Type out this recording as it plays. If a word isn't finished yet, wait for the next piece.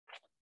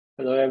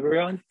Hello,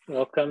 everyone.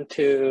 Welcome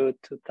to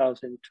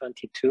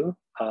 2022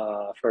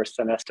 first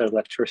semester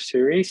lecture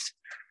series.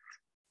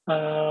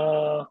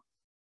 I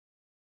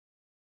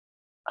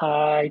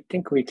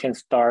think we can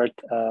start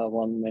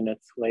 1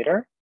 minute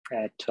later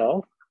at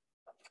 12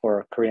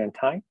 for Korean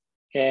time.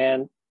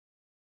 And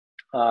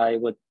I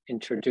would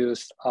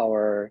introduce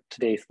our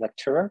today's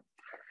lecturer.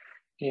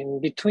 In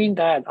between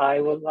that,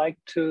 I would like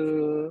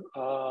to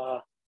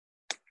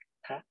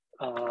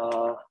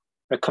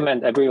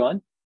recommend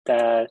everyone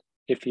that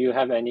if you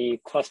have any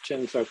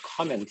questions or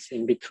comments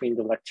in between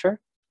the lecture,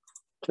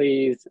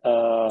 please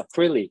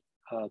freely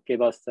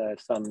give us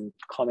some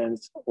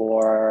comments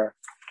or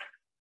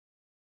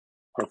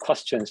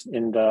questions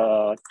in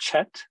the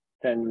chat.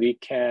 Then we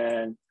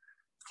can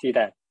see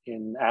that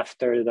in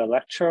after the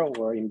lecture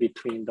or in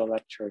between the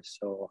lecture.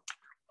 So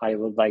I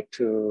would like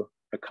to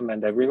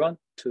recommend everyone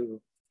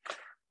to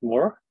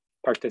more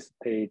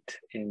participate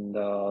in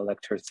the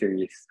lecture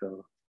series.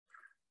 So,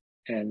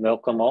 and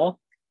welcome all.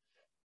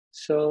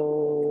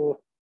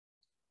 So,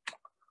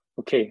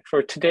 okay,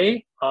 for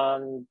today,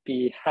 on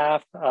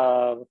behalf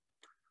of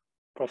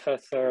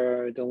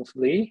Professor Dong-Soo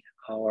Lee,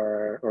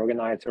 our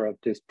organizer of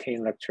this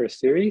TEIN Lecture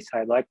Series,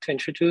 I'd like to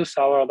introduce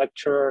our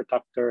lecturer,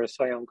 Dr.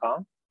 Soyoung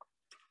Kang.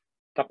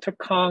 Dr.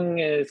 Kang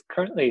is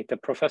currently the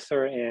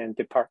professor in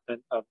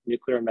Department of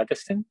Nuclear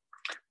Medicine,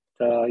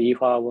 the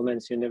Ewha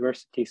Women's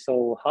University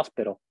Seoul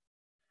Hospital.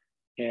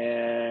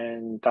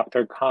 And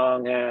Dr.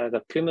 Kang has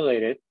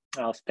accumulated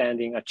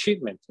outstanding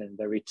achievements in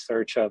the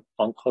research of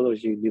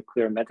oncology,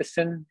 nuclear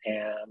medicine,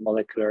 and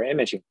molecular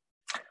imaging.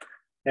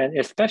 And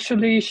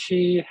especially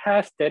she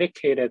has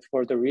dedicated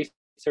for the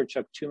research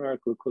of tumor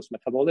glucose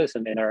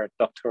metabolism in her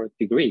doctoral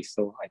degree.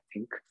 So I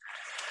think,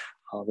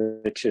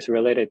 which is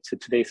related to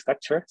today's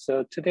lecture.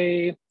 So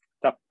today,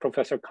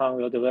 Professor Kang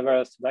will deliver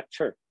us a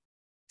lecture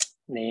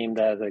named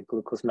as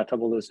Glucose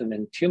Metabolism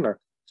in Tumor.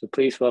 So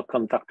please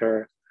welcome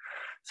Dr.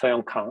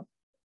 Soyoung Kang.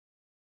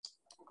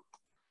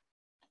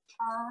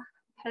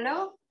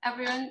 Hello,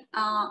 everyone.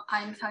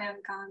 I'm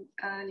Soyoung Kang,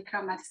 a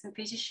nuclear medicine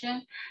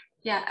physician.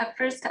 Yeah, at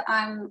first,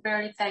 I'm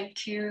very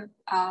thank you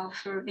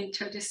for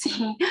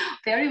introducing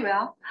very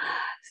well.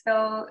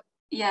 So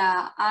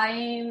yeah,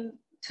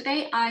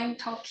 today I'm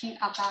talking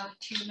about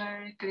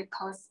tumor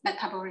glucose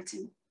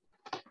metabolism.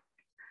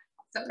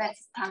 So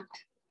let's start.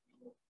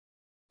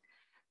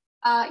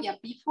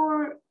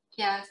 Before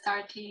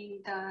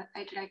starting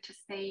I'd like to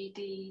say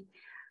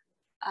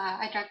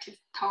I'd like to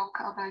talk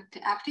about the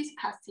FDC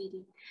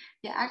capacity.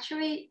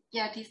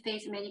 These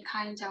days many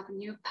kinds of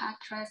new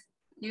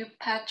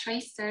PET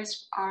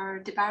tracers are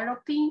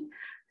developing,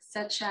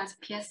 such as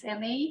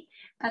PSMA.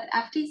 But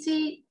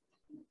FDC,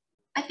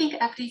 I think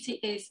FDC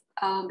is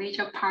a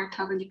major part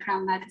of the nuclear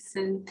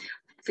medicine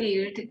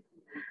field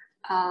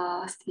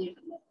still.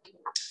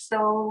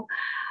 So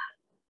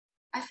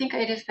I think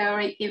it is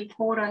very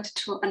important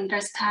to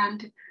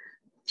understand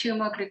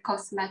tumor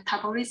glucose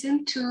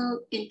metabolism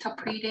to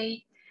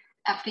interpret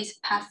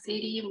FDC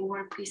capacity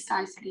more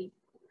precisely.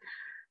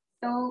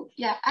 So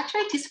yeah,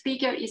 actually this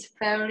figure is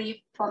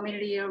very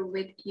familiar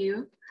with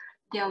you.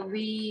 Yeah,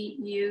 we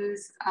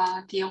use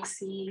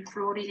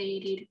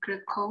deoxyfluorinated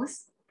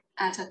glucose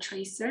as a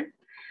tracer.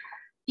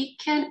 It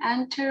can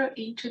enter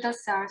into the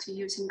cells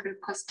using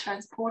glucose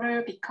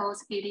transporter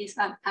because it is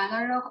an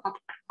analog of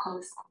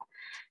glucose.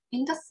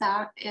 In the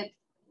cell, it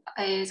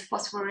is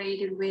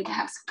phosphorylated with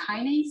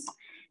hexokinase,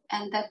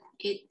 and that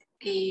it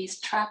is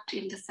trapped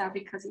in the cell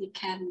because it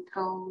can't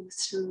go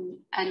through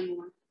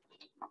anymore.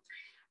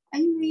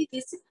 Anyway,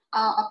 this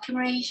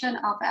accumulation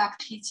of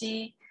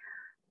FTG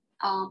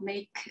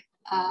make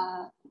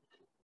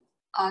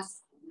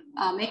us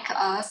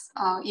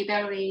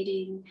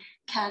evaluating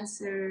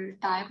cancer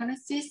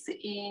diagnosis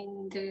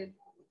in the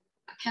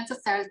cancer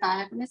cell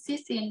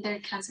diagnosis in the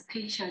cancer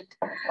patient.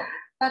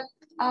 But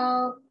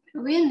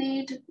we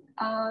need to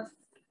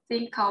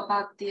think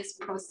about this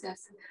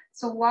process.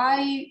 So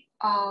why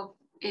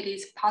it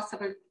is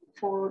possible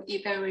for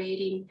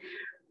evaluating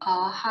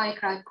high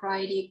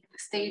glycemic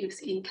status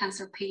in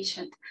cancer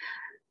patient?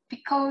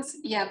 Because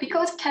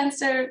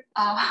cancer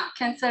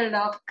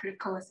love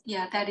glucose.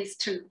 Yeah, that is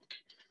true.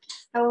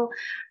 So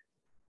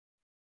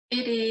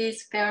it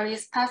is very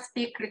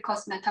specific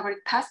glucose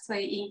metabolic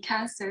pathway in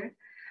cancer.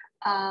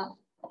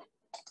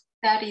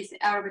 That is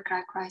aerobic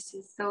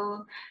glycolysis.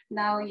 So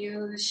now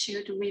you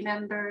should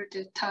remember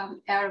the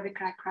term aerobic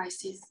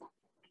glycolysis.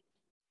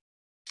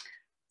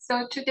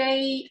 So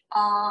today,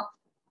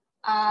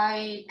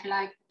 I'd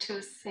like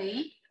to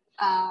say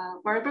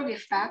verbal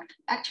effect.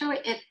 Actually,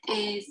 it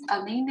is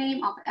a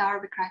nickname of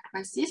aerobic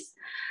glycolysis.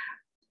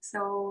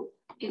 So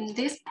in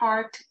this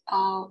part,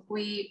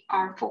 we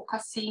are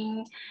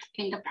focusing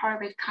in the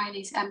pyruvate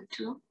kinase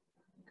M2.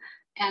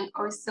 And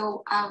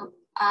also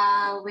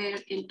I will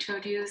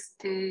introduce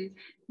the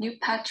new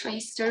PET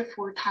tracer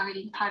for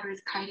targeting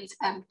pyruvate kinase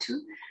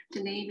M2.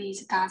 The name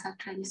is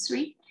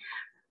DASA23.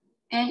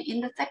 And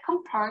in the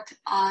second part,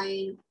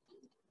 I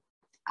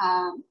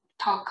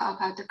talk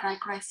about the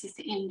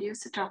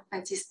glycolysis-induced drug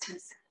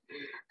resistance.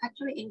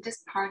 Actually, in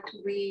this part,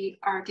 we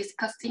are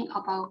discussing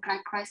about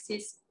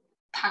glycolysis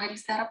targeting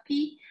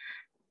therapy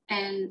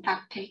and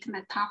lactate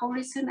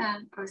metabolism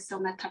and also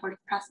metabolic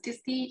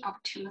plasticity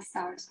of tumor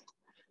cells.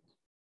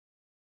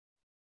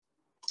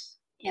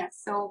 Yeah,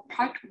 so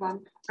part 1,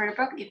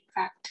 Warburg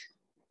effect.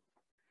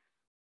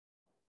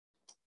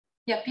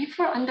 Yeah,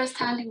 before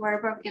understanding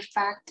Warburg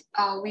effect,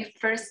 we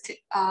first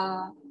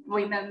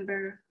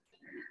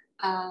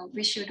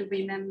we should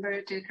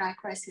remember the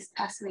glycolysis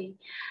pathway.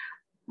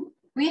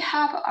 We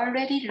have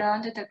already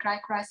learned the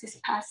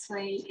glycolysis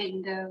pathway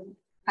in the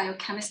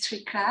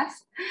biochemistry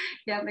class.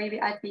 Yeah, maybe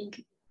I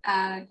think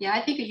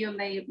you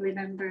may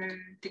remember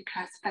the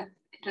class, but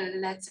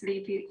let's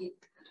review it.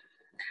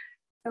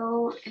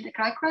 So in the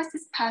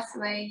glycolysis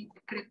pathway,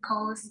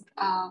 glucose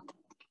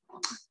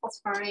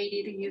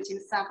phosphorylated using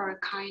several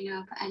kind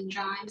of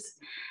enzymes.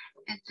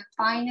 And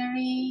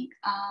finally,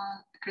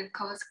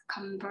 glucose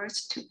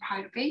converts to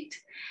pyruvate,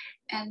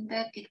 and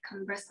then it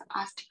converts to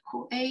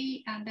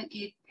acetyl-CoA, and then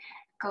it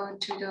goes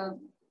to the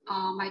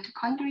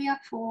mitochondria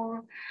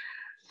for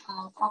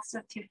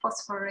oxidative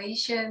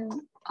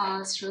phosphorylation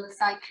through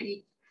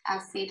cyclic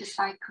acid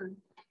cycle.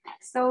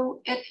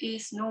 So it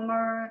is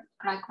normal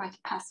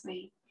glycolytic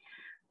pathway.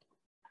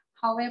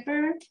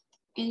 However,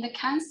 in the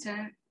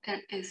cancer,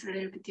 it is a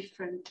little bit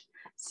different.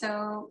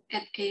 So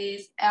it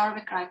is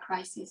aerobic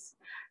glycolysis.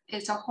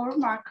 It's a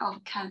hallmark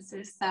of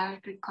cancer cell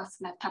glucose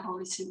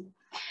metabolism.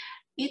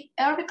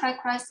 Aerobic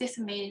glycolysis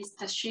means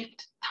the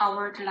shift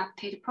toward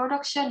lactate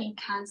production in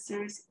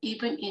cancers,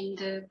 even in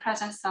the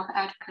presence of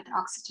adequate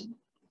oxygen.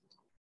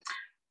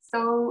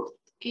 So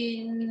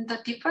in the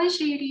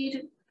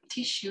differentiated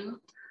tissue,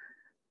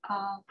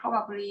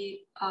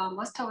 probably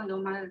most of the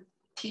normal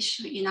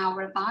tissue in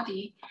our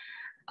body,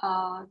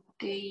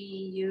 they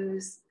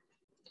use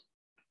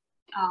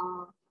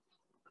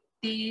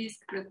this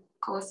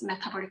glucose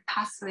metabolic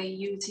pathway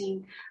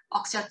using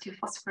oxidative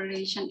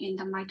phosphorylation in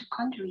the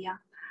mitochondria.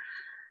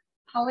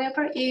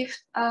 However,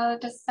 if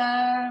the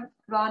cell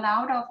run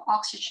out of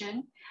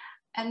oxygen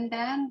and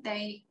then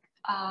they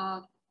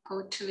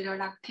go to the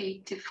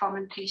lactate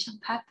fermentation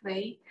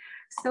pathway,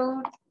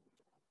 so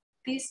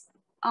this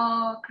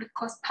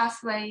glucose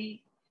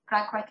pathway,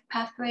 glycolytic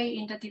pathway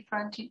in the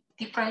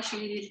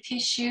differentiated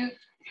tissue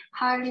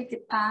highly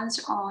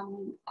depends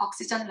on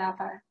oxygen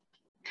level.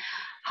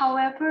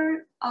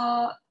 However,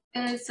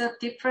 it is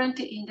different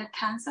in the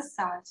cancer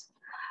cells.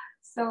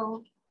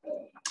 So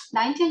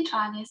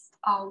 1920s,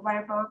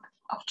 Warburg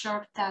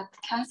observed that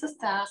cancer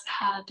cells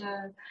had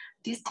a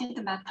distinct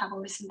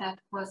metabolism that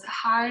was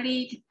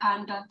highly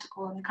dependent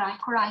on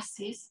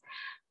glycolysis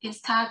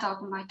instead of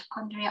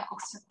mitochondrial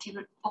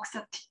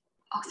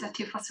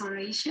oxidative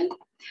phosphorylation,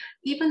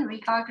 even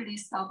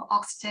regardless of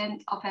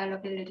oxygen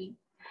availability.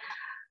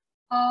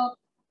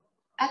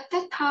 At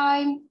that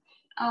time,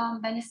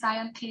 many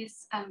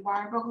scientists and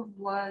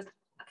Warburg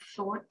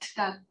thought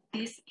that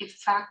this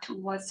effect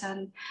was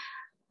a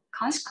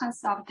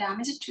consequence of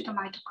damage to the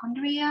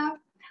mitochondria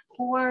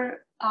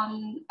or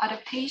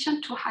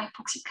adaptation to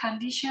hypoxic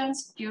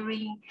conditions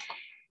during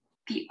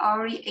the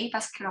early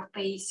avascular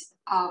phase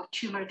of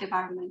tumor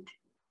development.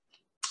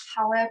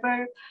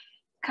 However,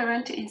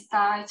 current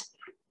insights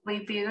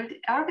revealed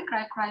aerobic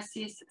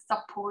glycolysis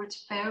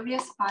supports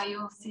various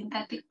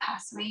biosynthetic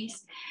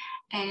pathways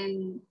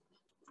and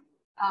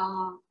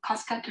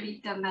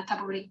consequently the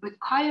metabolic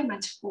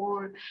requirements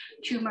for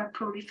tumor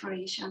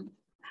proliferation.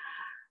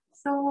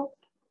 So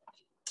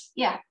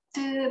yeah,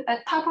 the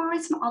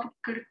metabolism of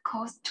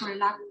glucose to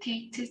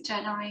lactate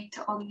generates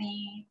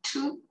only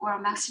 2 or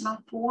maximum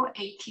 4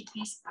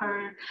 ATPs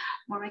per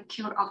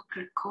molecule of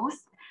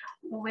glucose,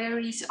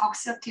 whereas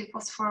oxidative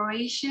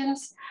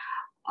phosphorylations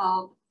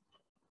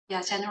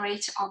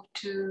generates up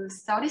to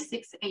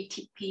 36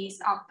 ATPs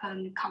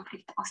upon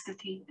complete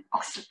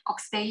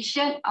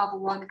oxidation of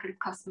one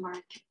glucose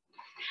molecule.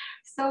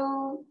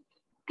 So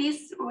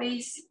this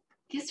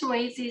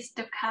raises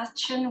the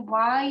question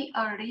why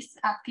a less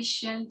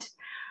efficient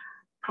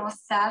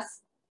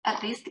process,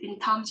 at least in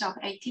terms of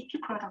ATP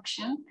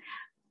production,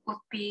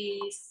 would be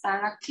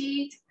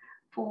selected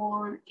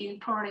for in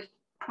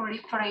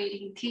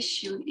proliferating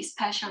tissue,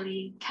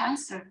 especially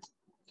cancer.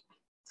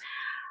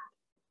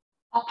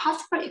 A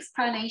possible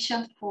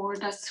explanation for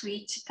the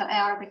switch to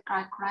aerobic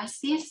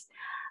glycolysis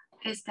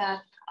is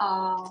that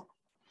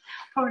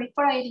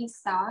proliferating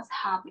cells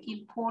have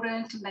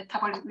important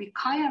metabolic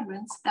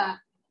requirements that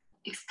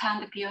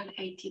extend beyond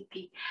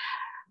ATP.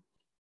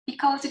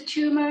 Because the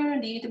tumor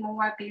need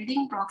more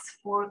building blocks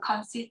for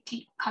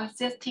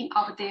consisting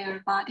of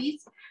their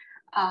bodies,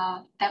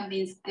 that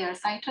means their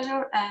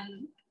cytosol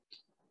and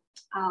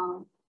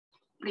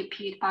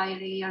lipid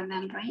bilayer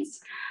membranes.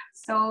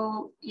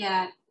 So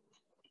yeah,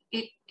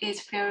 it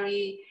is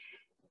very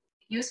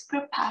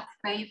useful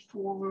pathway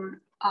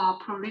for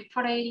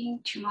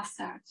proliferating tumor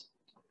cells.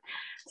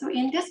 So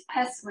in this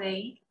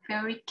pathway,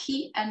 very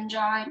key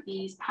enzyme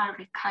is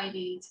pyruvate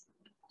kinase.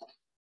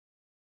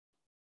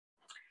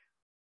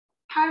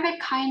 Pyruvate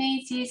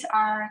kinases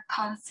are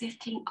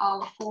consisting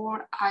of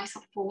 4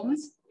 isoforms: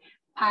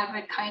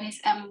 pyruvate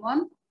kinase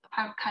M1,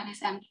 pyruvate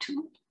kinase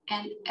M2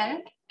 and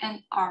L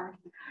and R.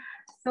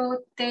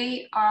 So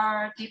they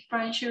are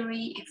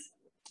differentially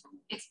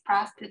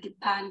expressed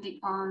depending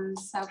on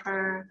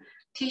several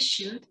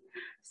tissues.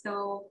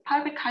 So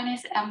pyruvate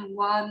kinase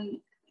M1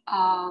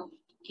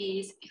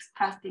 is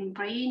expressed in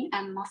brain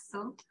and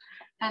muscle,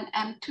 and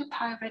M2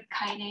 pyruvate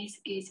kinase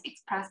is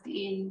expressed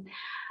in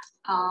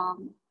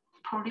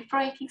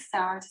proliferating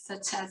cells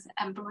such as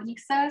embryonic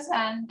cells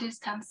and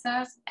stem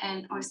cells,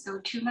 and also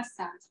tumor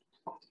cells.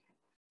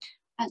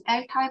 And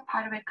L-type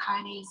pyruvate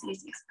kinase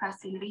is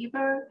expressed in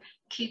liver,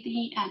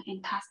 kidney, and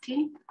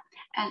intestine,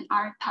 and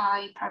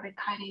R-type pyruvate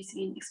kinase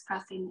is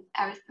expressed in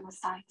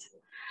erythrocytes.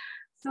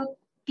 So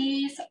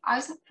these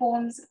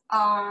isoforms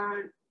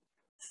are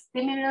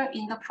similar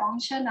in the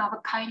function of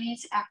a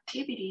kinase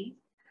activity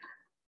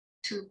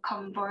to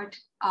convert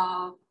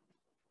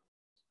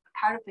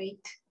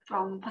pyruvate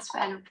from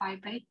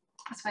phosphorofibrate.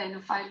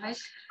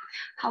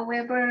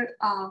 However,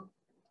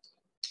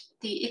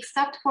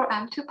 except for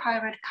M2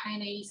 pyruvate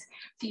kinase,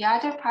 the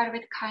other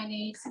pyruvate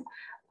kinase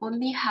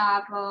only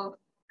have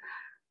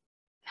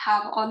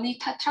only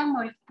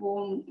tetrameral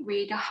form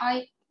with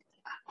high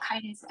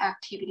kinase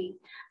activity.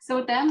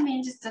 So that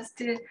means just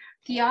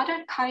the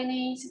other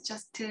kinase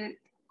just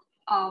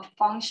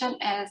function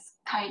as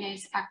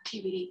kinase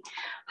activity.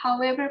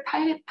 However,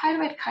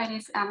 pyruvate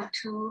kinase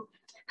M2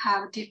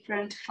 have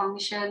different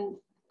function.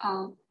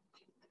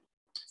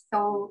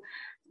 So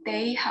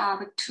they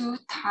have two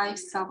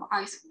types of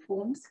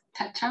isoforms: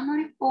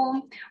 tetrameric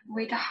form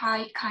with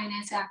high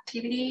kinase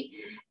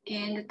activity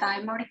and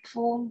dimeric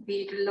form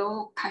with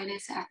low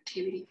kinase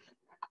activity.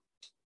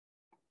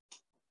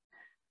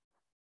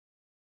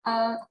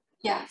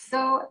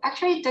 So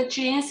actually the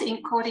genes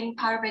encoding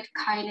pyruvate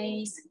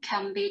kinase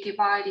can be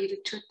divided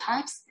into two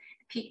types,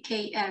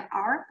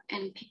 PKLR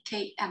and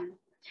PKM.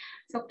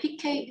 So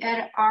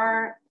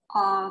PKLR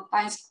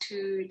binds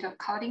to the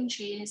coding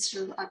gene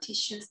through a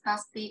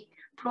tissue-specific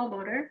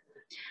promoter,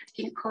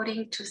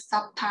 encoding to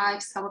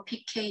subtypes of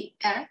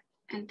PKL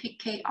and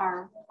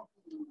PKR.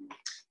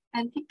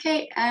 And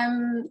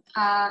PKM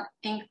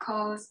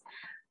encodes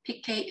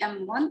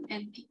PKM1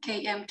 and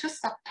PKM2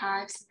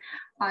 subtypes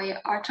by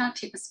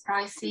alternative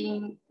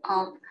splicing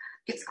of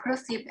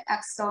exclusive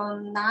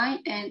exon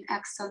 9 and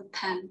exon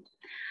 10.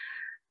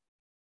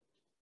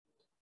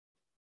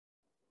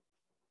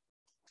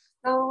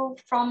 So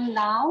from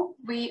now,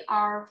 we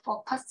are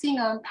focusing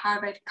on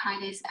pyruvate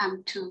kinase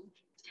M2.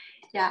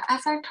 Yeah,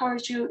 as I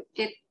told you,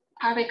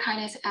 pyruvate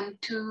kinase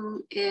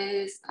M2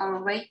 is a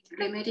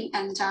rate-limiting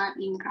enzyme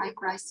in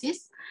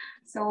glycolysis.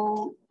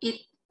 So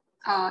it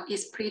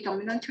is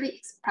predominantly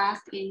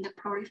expressed in the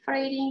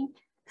proliferating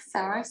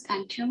cells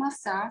and tumor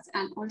cells,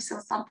 and also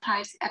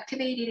sometimes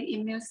activated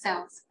immune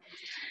cells.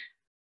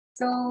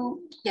 So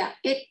yeah,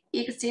 it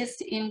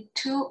exists in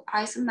two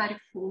isometric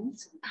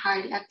forms,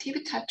 highly active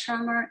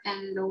tetramer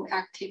and low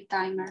active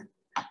dimer.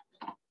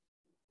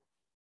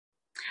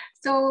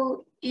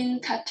 So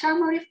in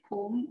tetrameric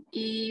form,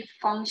 it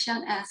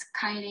functions as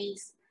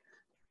kinase.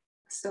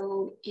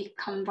 So it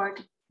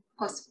converts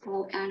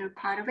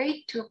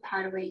phosphoenolpyruvate to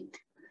pyruvate.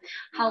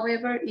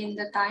 However, in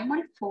the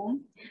dimeric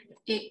form,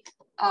 it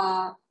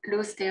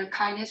lose their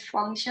kinase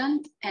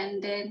function,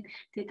 and then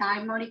the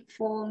dimeric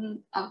form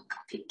of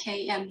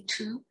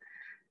PKM2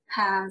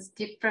 has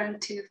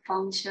different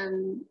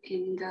function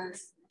in the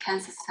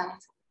cancer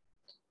cells.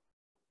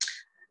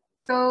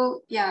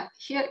 So yeah,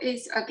 here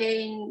is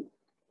again,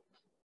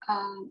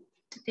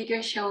 the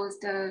figure shows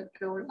the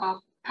role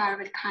of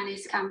pyruvate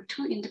kinase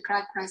M2 in the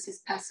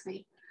glycolysis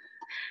pathway.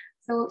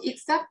 So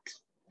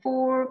except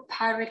for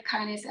pyruvate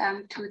kinase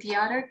M2, the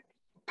other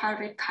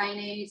pyruvate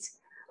kinase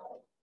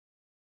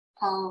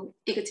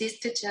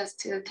exists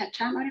just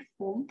tetrameric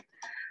form.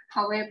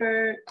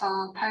 However,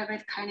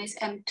 pyruvate kinase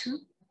M2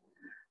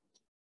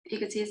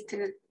 exists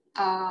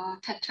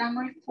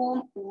tetrameric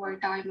form or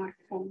dimeric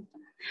form.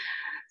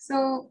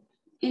 So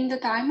in the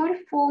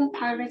dimeric form,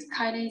 pyruvate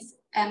kinase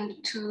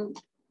M2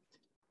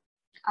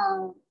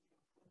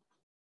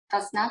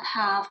 does not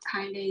have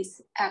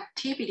kinase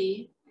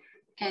activity,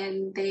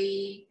 and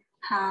they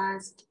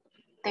have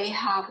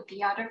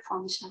the other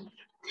function.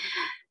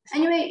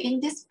 Anyway, in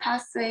this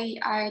pathway,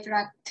 I'd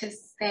like to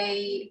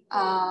say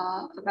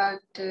about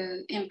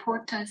the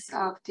importance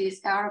of this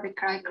aerobic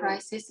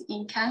glycolysis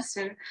in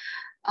cancer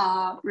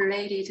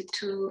related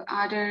to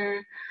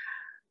other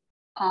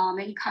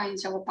many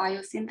kinds of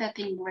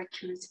biosynthetic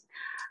molecules.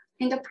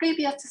 In the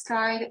previous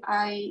slide,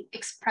 I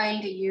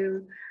explained to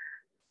you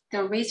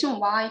the reason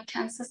why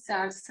cancer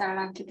cells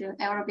select the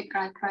aerobic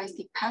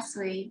glycolytic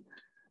pathway,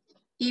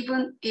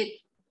 even it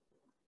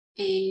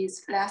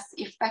is less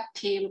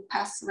effective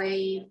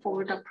pathway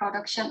for the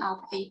production of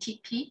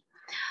ATP.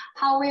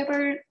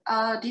 However,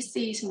 this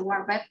is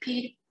more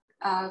rapid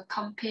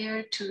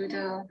compared to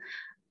the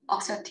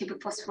oxidative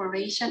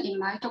phosphorylation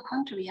in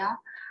mitochondria.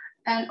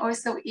 And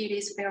also it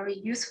is very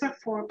useful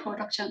for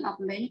production of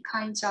many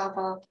kinds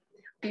of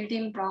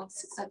building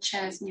blocks such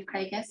as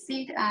nucleic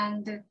acid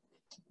and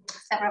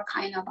several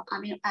kinds of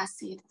amino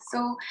acids.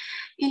 So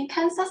in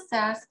cancer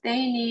cells,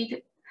 they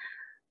need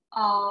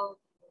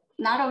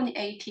not only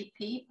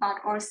ATP,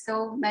 but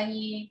also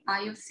many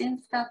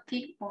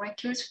biosynthetic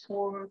molecules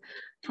for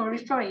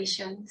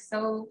proliferation.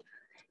 So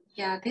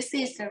yeah, this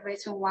is the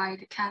reason why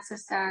the cancer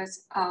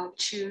cells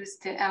choose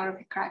the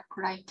aerobic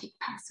glycolytic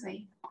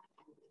pathway.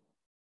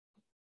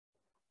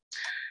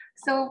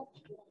 So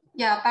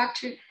yeah, back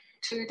to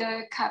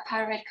the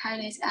pyruvate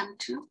kinase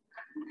M2.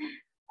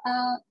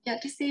 Yeah,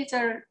 this is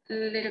a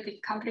little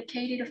bit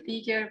complicated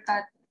figure,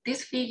 but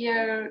this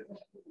figure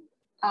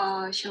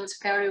shows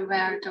very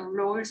well the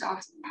roles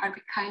of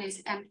pyruvate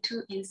kinase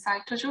M2 in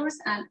cytogenes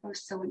and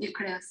also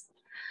nucleus.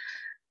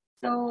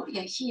 So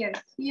yeah, here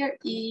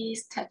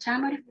is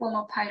tetrameric form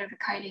of pyruvate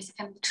kinase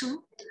M2.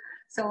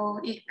 So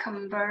it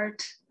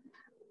converts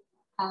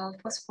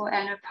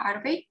phosphoenol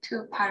pyruvate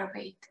to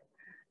pyruvate.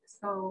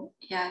 So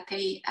yeah,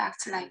 they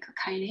act like a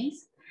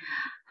kinase.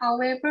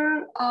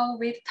 However,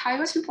 with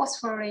tyrosine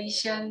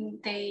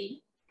phosphorylation,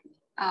 they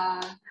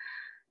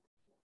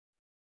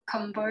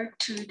convert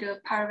to the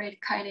pyruvate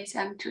kinase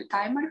M2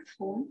 dimeric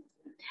form,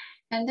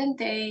 and then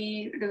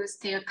they lose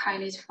their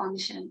kinase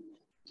function.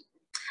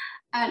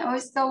 And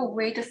also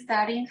with the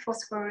serine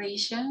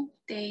phosphorylation,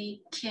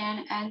 they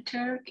can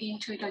enter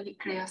into the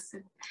nucleus.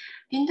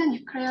 In the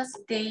nucleus,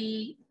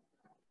 they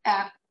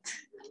act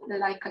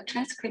like a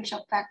transcription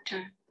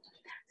factor.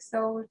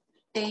 So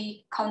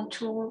they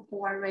control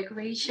or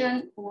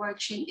regulation or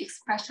gene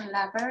expression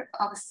level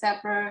of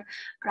several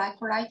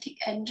glycolytic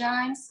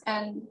enzymes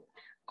and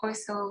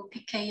also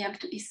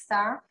PKM2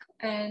 itself,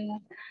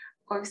 and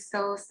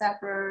also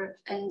several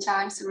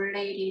enzymes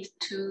related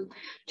to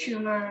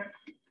tumor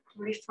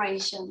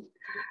proliferation.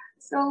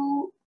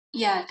 So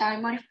yeah,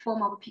 dimeric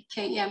form of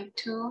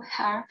PKM2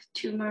 help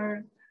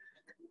tumor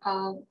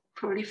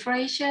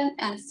proliferation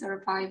and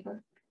survival.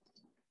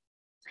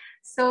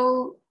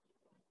 So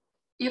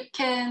you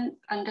can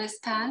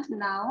understand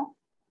now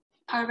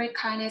pyruvate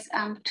kinase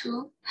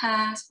M2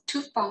 has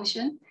two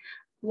functions.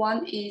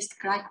 One is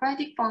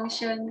glycolytic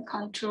function,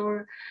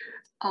 control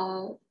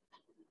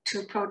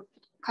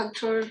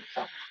control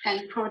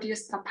and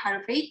produce the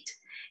pyruvate,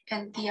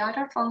 and the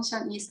other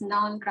function is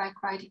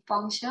non-glycolytic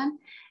function,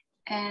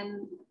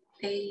 and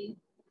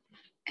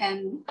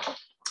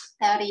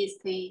that is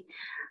the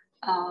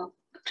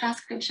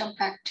transcription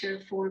factor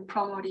for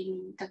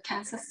promoting the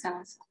cancer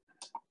cells.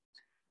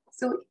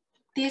 So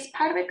this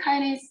pyruvate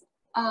kinase,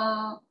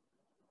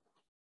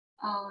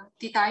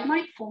 the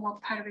dimeric form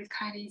of pyruvate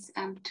kinase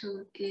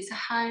M2 is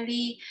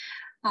highly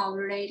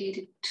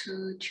related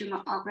to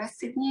tumor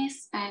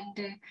aggressiveness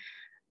and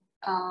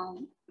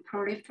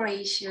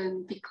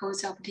proliferation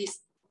because of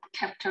these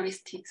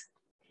characteristics.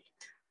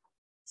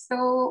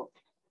 So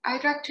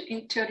I'd like to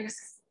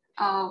introduce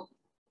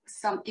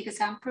some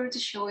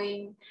examples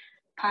showing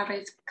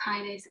pyruvate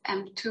kinase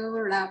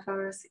M2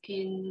 levels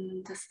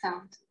in the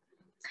cell.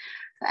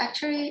 So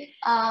actually,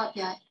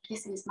 yeah,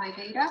 this is my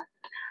data.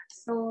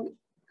 So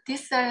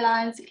this cell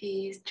lines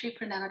is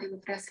triple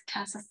negative breast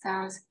cancer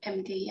cells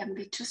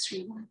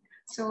MD-MB231.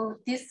 So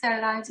this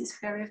cell lines is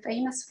very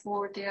famous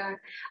for their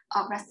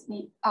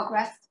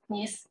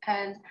aggressiveness,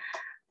 and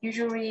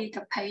usually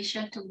the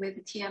patient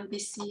with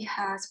TNBC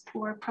has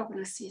poor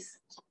prognosis.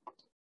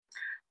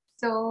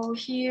 So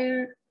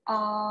here,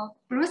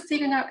 blue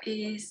signal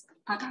is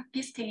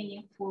ADAPI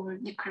staining for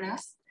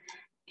nucleus,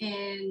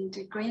 and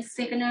the green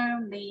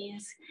signal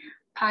means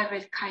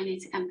pyruvate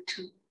kinase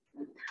M2.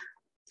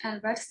 And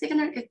red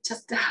signal is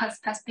just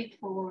specific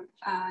for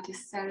the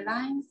cell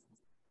lines,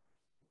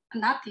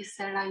 not these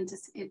cell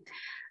lines, it's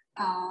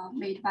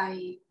made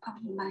by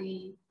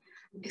my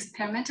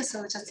experiment,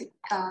 so just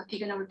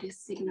ignore this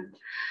signal.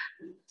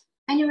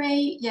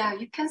 Anyway, yeah,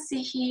 you can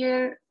see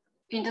here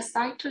in the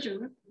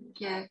cytosol,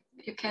 yeah,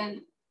 you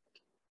can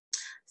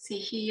see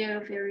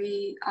here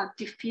very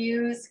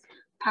diffuse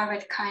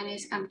pyruvate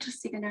kinase M2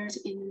 signals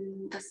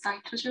in the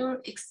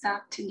cytosol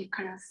except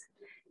nucleus.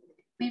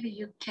 Maybe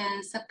you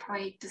can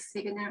separate the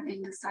signal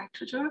in the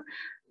cytosol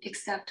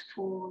except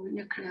for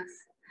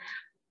nucleus.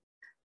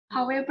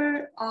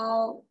 However,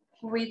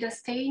 with the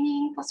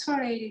staining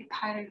phosphorylated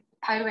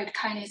pyruvate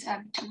kinase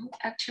M2,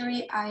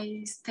 actually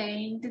I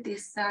stained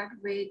this cell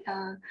with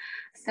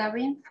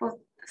serine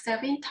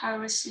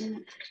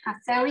phosphorylated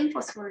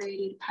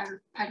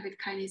pyruvate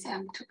kinase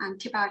M2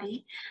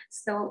 antibody.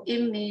 So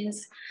it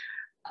means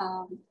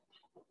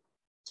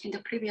in the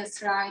previous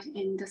slide,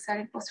 in the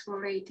serine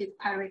phosphorylated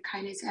pyruvate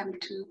kinase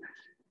M2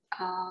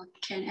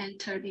 can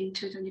enter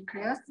into the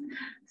nucleus.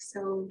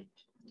 So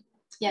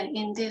yeah,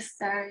 in this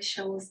cell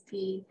shows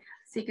the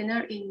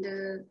signal in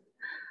the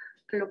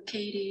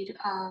located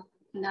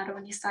not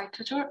only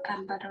cytosol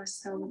but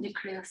also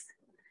nucleus.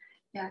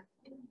 Yeah,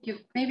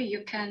 maybe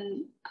you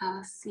can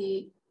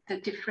see the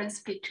difference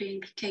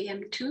between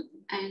PKM2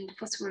 and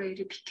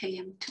phosphorylated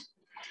PKM2.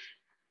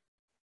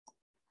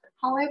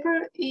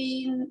 However,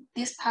 in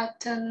this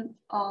pattern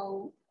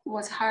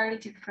was highly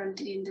different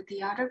in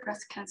the other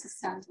breast cancer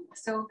cells.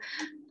 So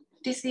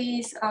this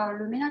is a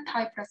luminal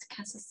type breast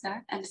cancer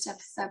cell and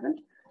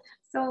SEP7.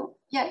 So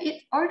yeah,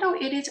 although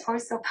it is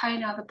also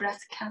kind of a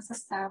breast cancer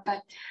cell,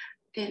 but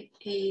it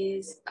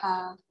is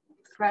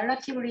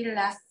relatively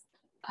less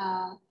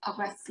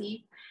aggressive,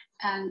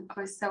 and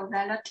also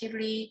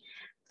relatively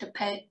the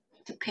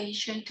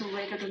patient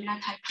with luminal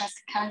type breast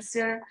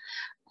cancer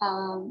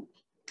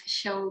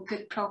show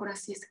good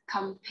prognosis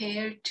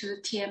compared to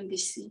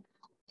TNBC.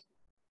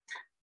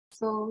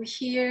 So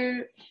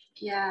here,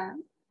 yeah,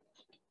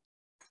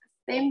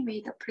 same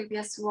with the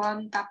previous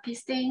one, DAPI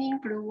staining,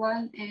 blue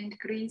one, and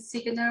green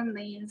signal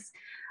means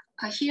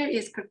here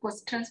is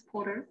glucose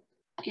transporter,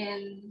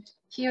 and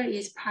here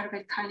is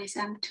pyruvate kinase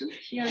M2.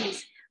 Here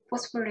is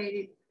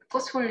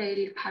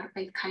phosphorylated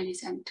pyruvate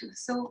kinase M2.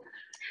 So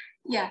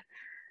yeah,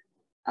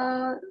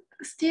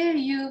 still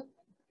you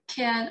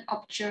can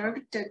observe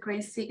the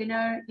green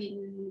signal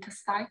in the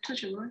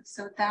cytosol.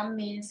 So that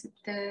means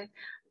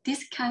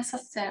this cancer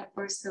cell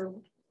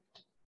also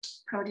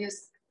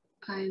produce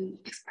an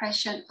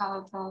expression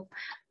of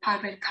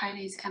pyruvate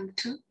kinase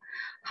M2.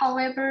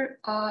 However,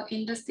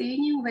 in the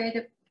staining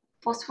with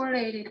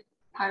phosphorylated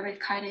pyruvate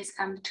kinase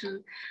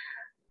M2,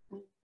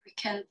 we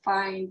can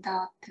find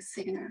the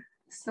signal.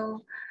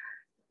 So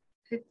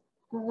it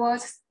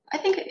was, I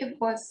think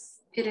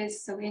it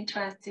is so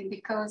interesting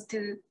because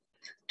the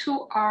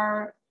two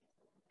are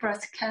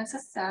breast cancer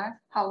cell,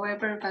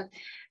 however, but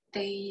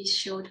they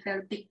showed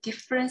very big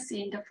difference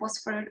in the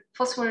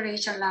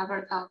phosphorylation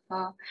level of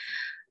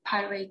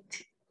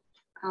pyruvate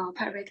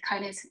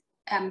kinase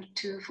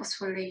M2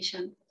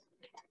 phosphorylation.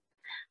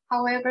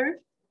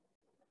 However,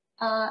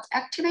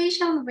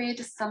 activation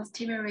with some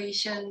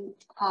stimulation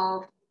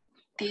of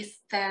these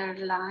cell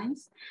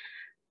lines,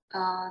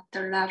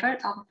 the level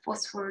of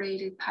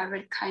phosphorylated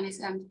pyruvate kinase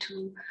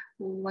M2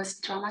 was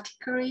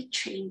dramatically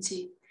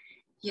changing.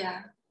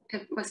 Yeah,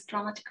 it was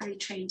dramatically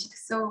changed.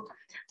 So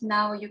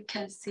now you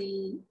can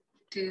see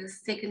the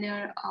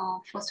signal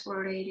of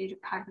phosphorylated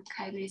pyruvate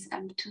kinase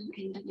M2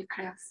 in the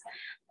nucleus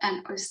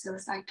and also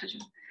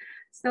cytosol.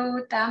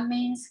 So that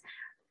means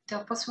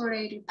the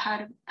phosphorylated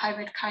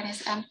pyruvate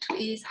kinase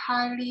M2 is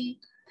highly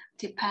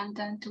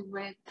dependent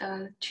with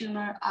the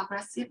tumor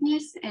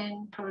aggressiveness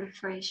and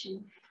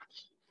proliferation.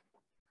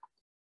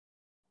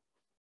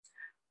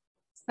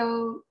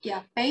 So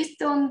yeah,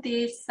 based on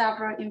these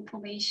several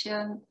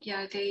information,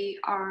 yeah, there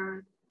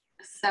are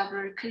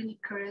several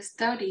clinical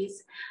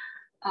studies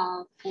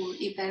for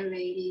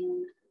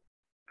evaluating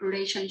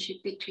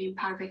relationship between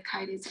pyruvate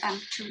kinase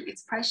M2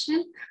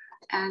 expression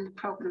and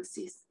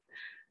prognosis.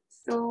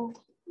 So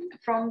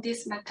from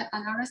this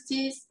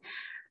meta-analysis,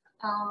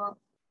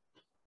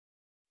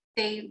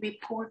 they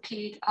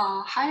reported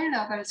higher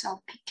levels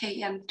of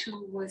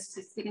PKM2 was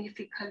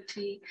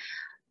significantly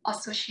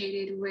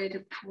associated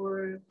with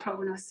poor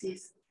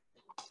prognosis.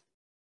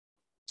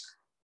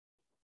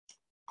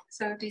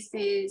 So this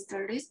is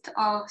the list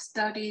of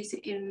studies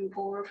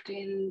involved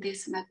in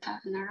this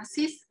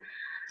meta-analysis.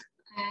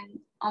 And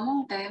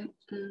among them,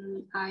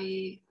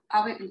 I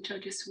will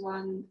introduce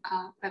one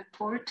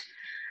report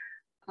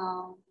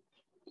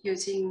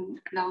using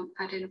lung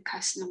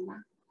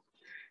adenocarcinoma.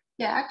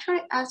 Yeah,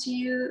 actually, as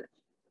you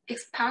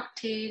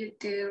expected,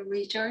 the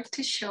result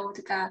showed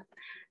that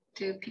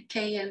the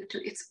PKM2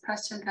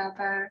 expression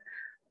level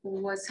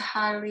was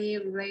highly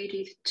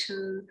related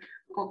to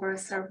overall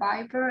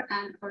survival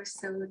and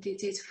also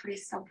disease-free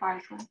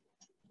survival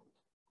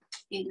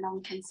in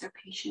lung cancer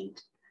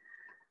patients.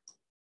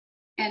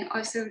 And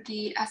also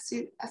the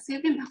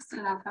activin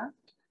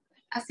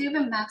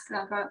max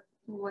level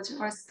was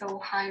also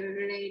highly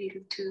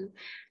related to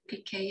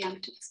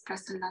PKM2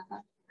 expression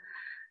level.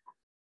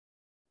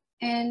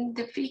 And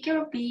the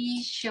figure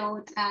B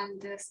showed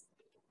and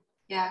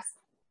yes,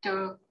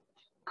 the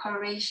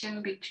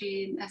correlation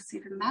between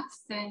activin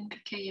max and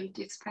PKM2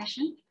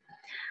 expression.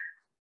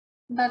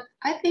 But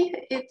I think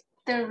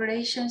the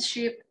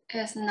relationship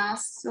is not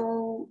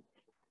so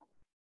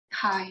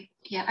high.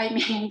 Yeah, I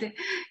mean,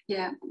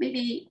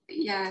 maybe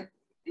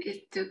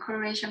the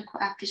correlation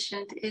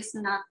coefficient is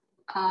not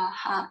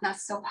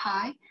so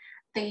high.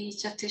 They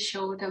just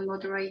show the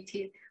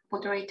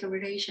moderate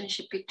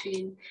relationship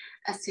between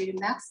activin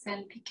max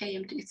and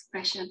PKM2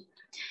 expression.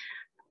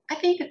 I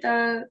think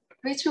the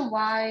reason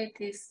why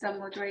this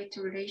moderate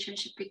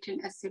relationship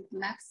between activin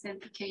max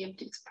and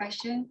PKM2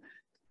 expression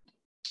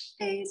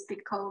is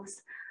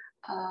because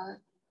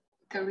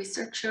the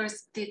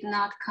researchers did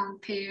not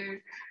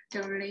compare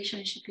the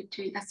relationship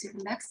between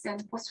activin max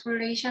and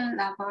phosphorylation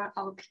level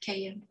of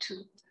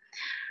PKM2.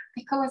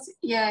 Because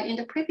in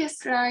the previous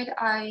slide,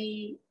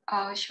 I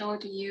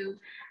showed you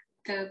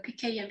the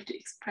PKM2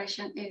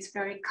 expression is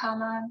very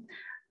common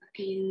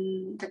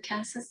in the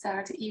cancer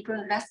cells,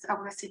 even less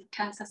aggressive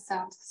cancer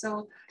cells.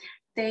 So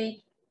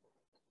they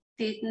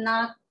did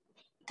not,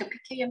 the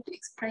PKM2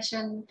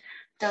 expression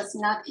does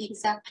not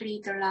exactly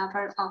the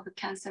level of the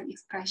cancer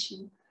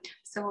expression.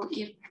 So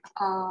if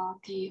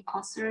the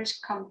authors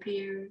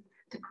compare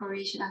the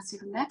correlation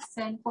activin max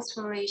and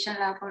phosphorylation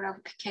level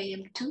of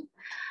PKM2,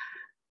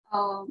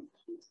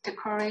 the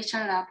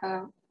correlation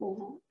level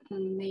will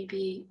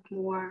maybe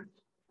more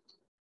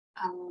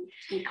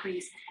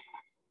increased.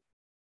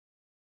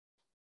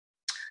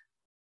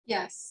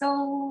 Yeah,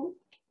 so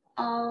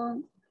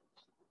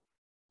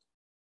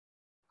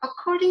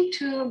according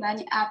to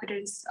many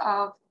evidence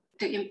of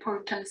the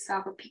importance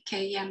of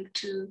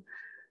PKM2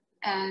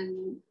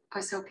 and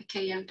also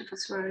PKM2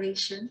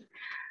 phosphorylation,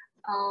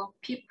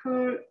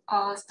 people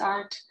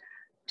start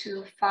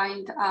to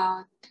find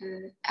out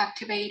the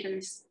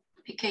activators,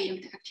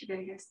 PKM2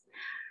 activators.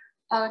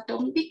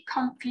 Don't be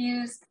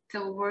confused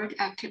the word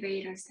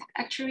activators.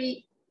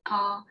 Actually,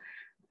 I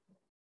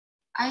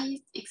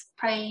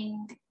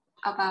explained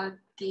about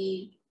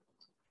the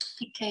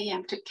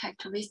PKM2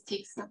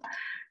 characteristics.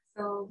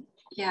 So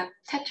yeah,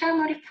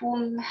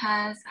 tetrameriform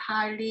has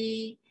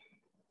highly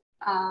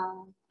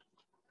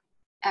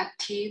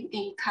active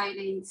in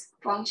kinase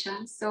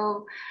function.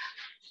 So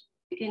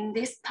in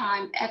this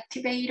time,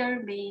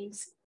 activator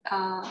means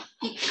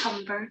it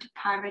convert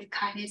pyruvate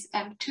kinase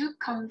M2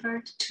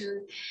 convert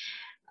to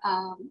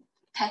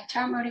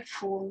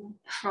tetrameriform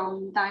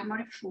from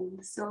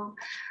dimeriform. So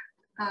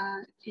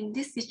in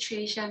this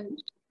situation,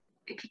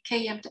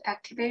 PKM2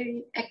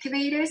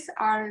 activators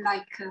are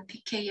like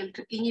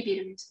PKM2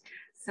 inhibitors.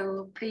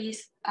 So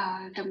please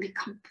don't be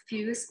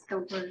confused the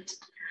word.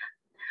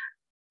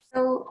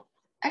 So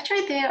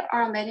actually there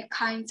are many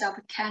kinds of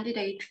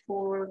candidates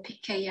for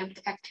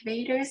PKM2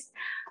 activators,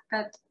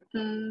 but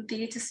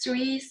these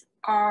three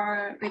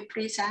are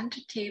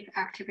representative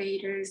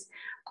activators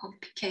of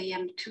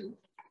PKM2.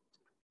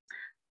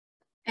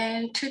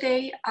 And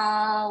today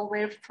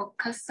we'll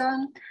focus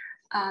on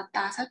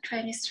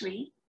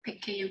DASA23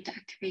 PKM2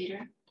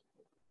 activator.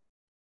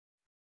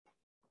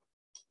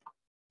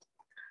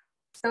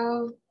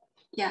 So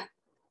yeah,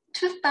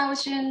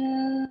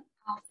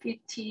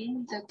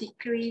 2015, the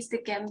decreased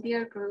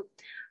Gambia group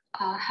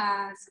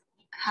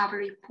have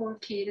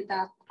reported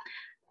that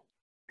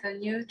the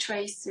new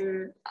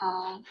tracer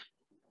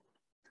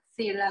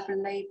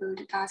C11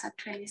 labeled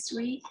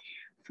DASA23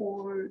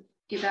 for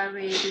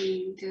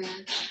evaluating the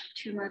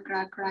tumor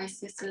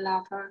glycolysis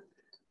level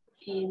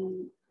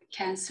in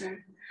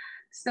cancer.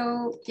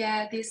 So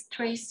yeah, these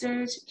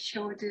tracers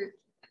showed a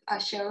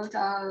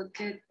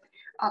good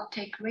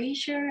uptake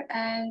ratio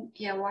and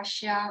yeah,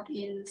 washout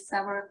in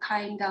several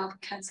kind of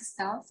cancer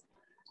cells.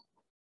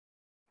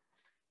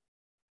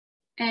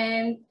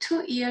 And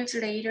 2 years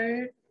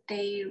later,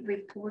 they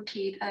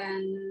reported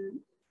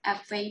an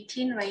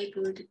F18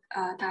 labeled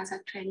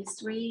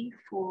DASA23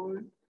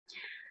 for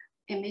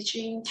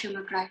imaging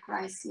tumor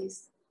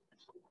glycolysis,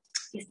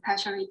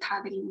 especially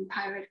targeting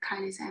pyruvate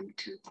kinase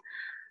M2.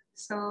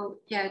 So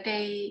yeah,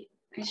 they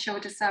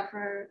showed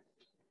several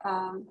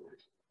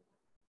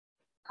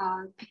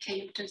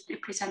PKM2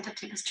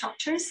 representative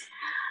structures.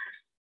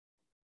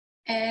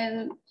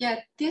 And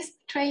yeah, this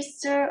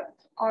tracer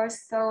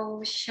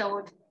also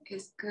showed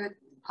is good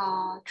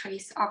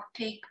trace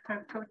uptake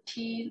per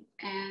protein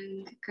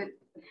and good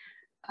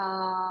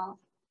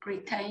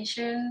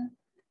retention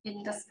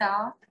in the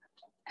cell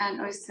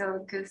and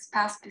also good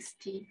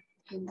specificity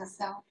in the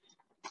cell.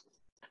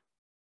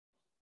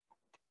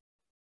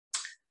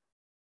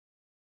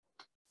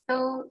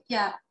 So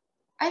yeah,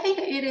 I think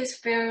it is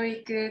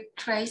very good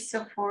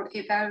tracer for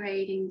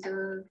evaluating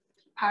the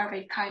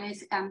pyruvate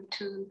kinase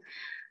M2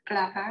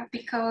 level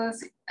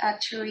because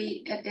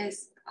actually it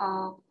is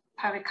a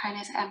pyruvate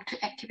kinase M2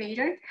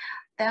 activator.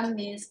 That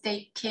means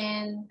they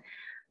can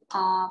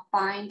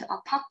bind a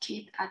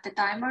pocket at the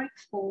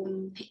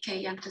dimeriform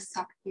PKM2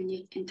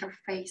 subunit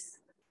interface.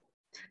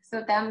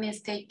 So that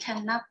means they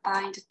cannot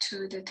bind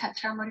to the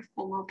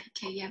tetrameriform of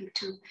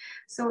PKM2.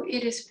 So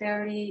it is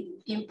very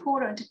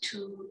important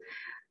to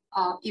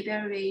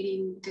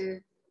evaluating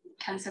the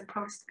cancer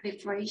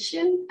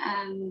proliferation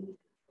and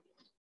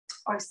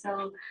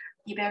also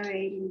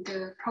evaluating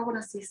the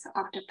prognosis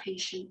of the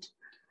patient.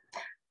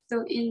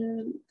 So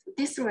in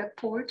this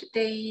report,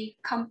 they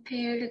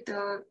compared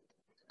the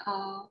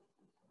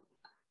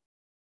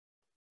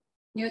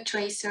new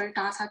tracer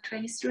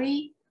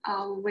DASA23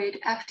 with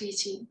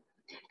FDG.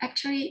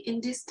 Actually, in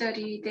this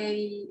study,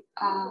 they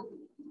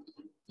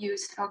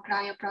used a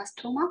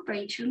glioblastoma,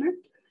 brain tumor.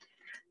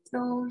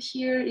 So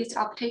here is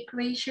uptake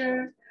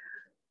ratio.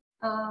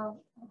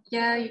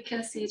 Yeah, you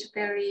can see it's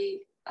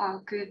very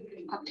good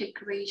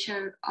uptake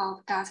ratio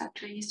of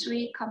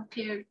DASA23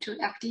 compared to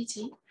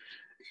FDG.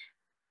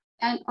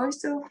 And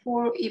also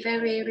for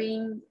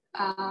evaluating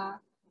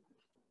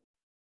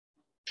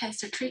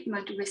cancer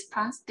treatment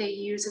response, they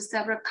use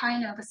several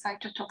kinds of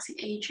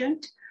cytotoxic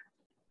agent.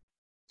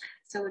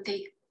 So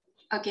they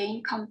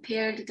again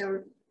compared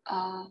the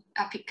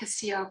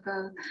efficacy of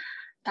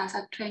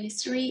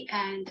DASA23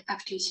 and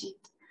FDG.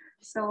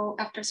 So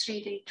after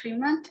 3-day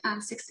treatment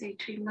and 6-day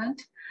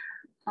treatment,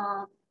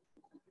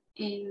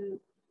 in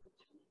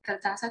the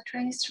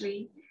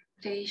DASA23,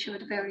 they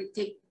showed very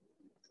deep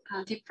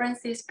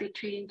differences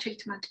between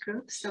treatment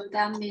groups. So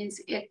that means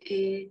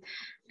it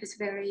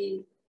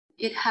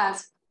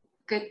has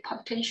good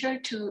potential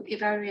to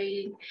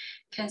evaluating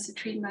cancer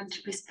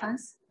treatment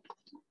response.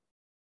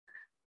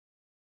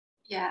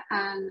 Yeah,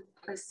 and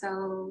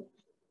also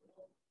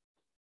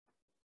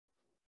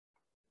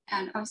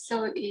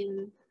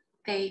in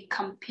they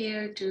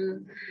compare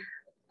to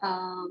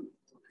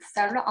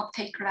cellular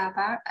uptake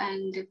level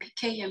and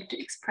PKM2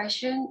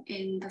 expression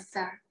in the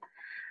cell.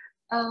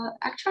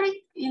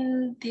 Actually,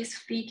 in this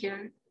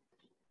figure,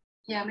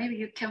 yeah, maybe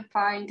you can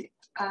find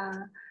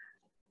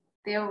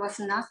there was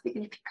not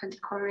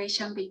significant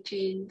correlation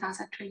between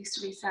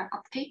DASA23 cell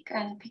uptake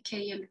and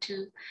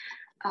PKM2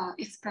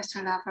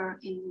 expression level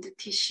in the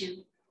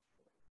tissue.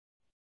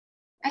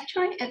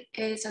 Actually, it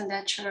is a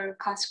natural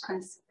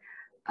consequence.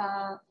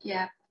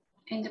 Yeah,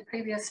 in the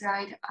previous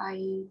slide,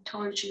 I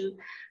told you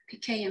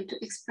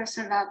PKM2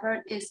 expression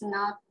level is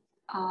not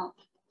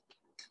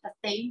the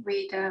same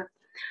with the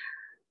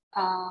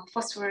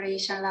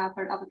phosphorylation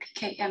level of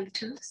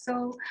PKM2.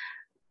 So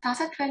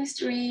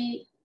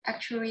DASA23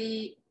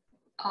 actually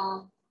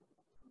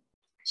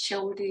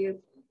show the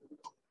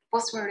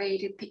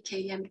phosphorylated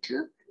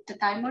PKM2, the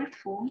dimer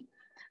form.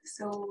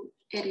 So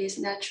it is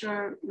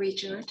natural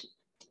result.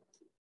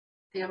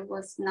 There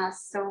was not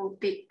so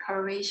big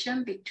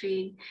correlation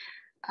between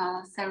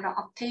cellular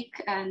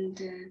uptake and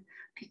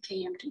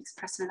PKM2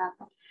 expression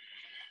level.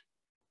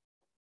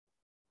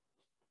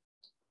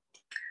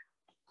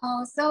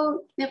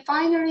 So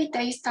finally,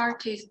 they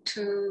started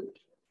to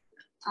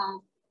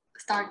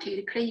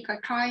started clinical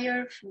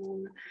trial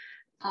for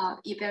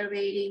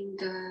evaluating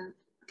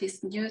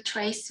this new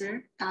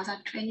tracer,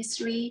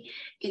 DASA23,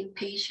 in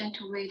patients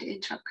with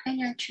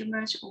intracranial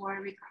tumors or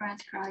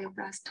recurrent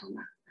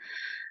glioblastoma.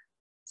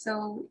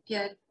 So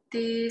yeah,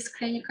 these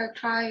clinical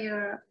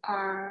trials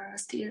are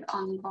still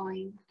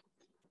ongoing.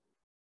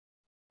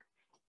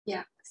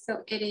 Yeah,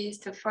 so it is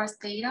the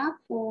first data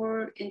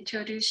for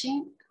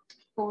introducing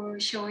or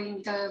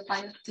showing the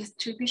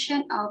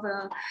biodistribution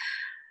of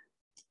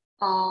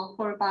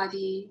whole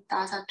body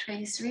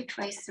DASA23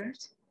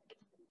 tracers.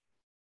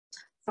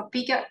 So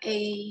figure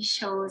A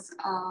shows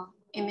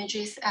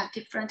images at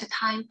different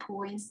time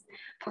points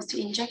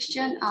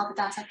post-injection of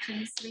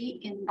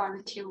DASA23 in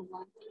volunteer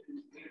 1.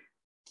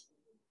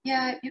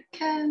 Yeah, you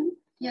can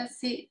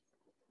see,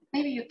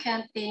 maybe you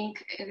can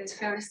think it is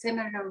very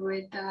similar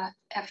with the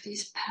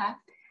FD's path.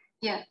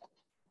 Yeah,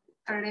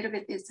 a little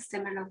bit is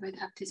similar with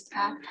FD's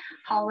path.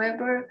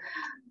 However,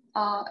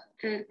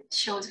 it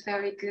shows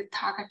very good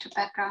target to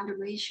background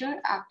ratio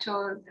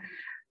after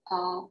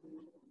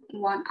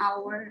 1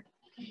 hour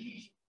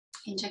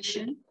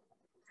injection.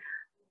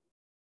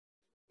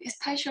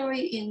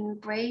 Especially in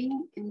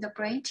the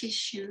brain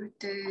tissue,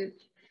 the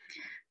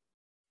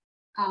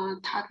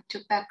target to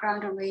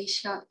background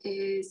ratio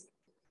is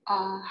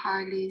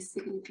highly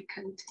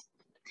significant.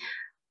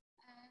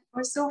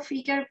 Also,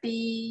 figure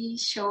B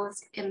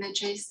shows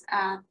images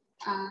at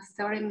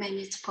 30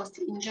 minutes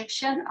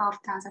post-injection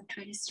of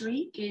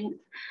DASA23 in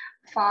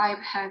 5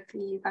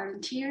 healthy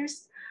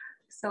volunteers.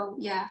 So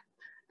yeah,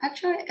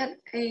 actually it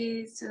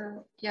is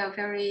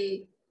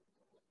very,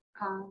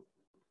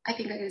 I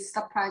think it is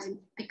surprising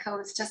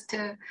because just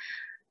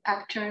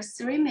after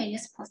 3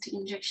 minutes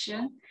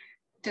post-injection,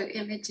 the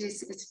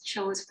images, it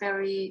shows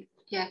very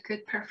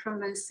good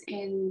performance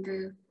in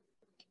the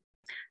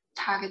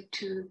target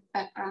to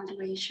background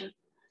ratio.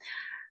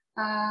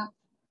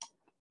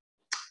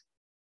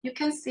 You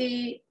can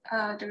see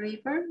the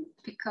liver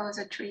because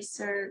a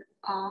tracer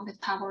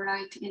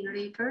metabolite in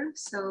liver.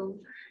 So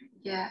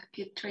yeah,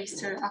 it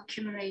tracer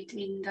accumulate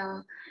in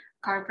the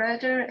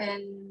gallbladder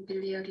and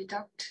biliary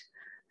duct.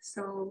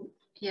 So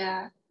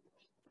yeah,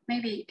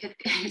 maybe it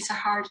is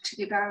hard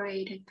to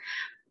evaluate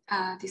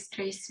this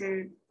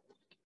tracer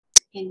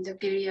in the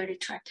biliary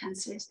tract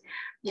cancers.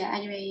 Yeah,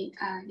 anyway,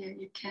 yeah,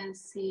 you can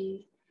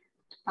see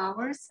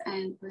bowels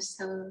and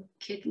also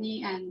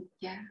kidney and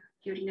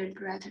urinary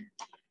bladder.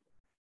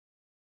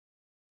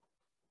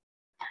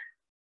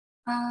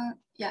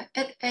 Yeah,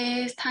 it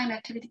is time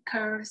activity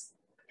curves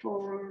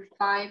for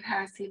 5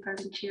 healthy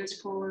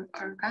volunteers for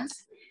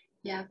organs.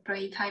 Yeah,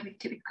 brain time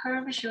activity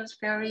curve shows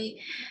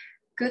very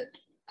good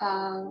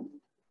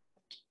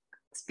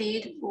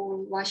speed or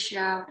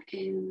washout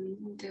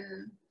in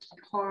the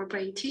whole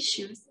brain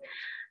tissues.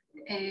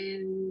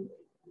 And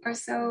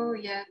also,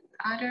 yeah,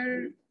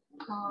 other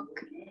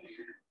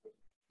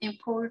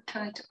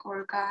important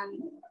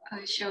organ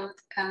showed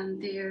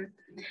their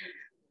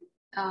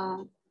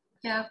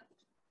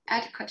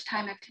adequate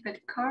time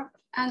activity curve.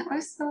 And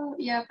also,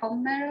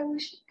 bone marrow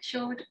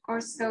showed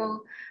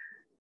also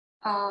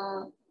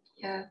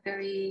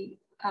very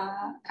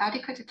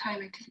adequate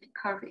time activity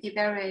curve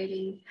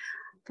evaluating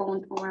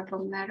bone or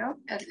bone marrow.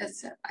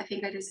 I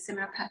think that is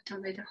similar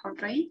pattern with the whole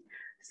brain.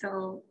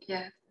 So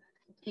yeah,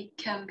 it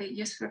can be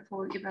useful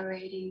for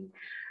evaluating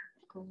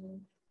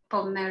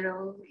bone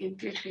marrow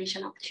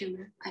infiltration of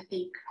tumor, I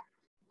think.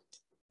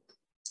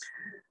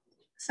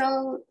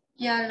 So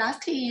yeah,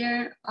 last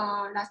year,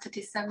 last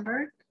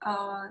December,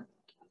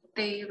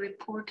 they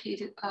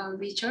reported a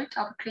result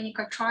of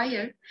clinical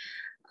trial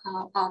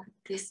of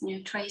this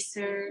new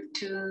tracer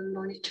to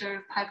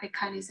monitor pyruvate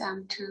kinase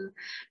M to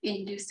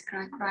induce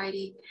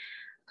glycolytic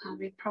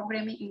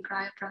reprogramming in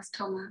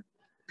glioblastoma.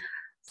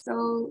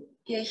 So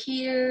yeah,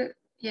 here,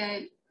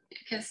 you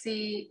can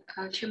see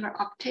tumor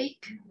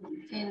uptake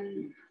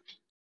in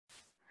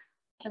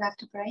the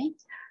left brain.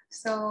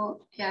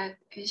 So yeah,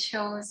 it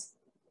shows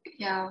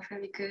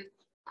very good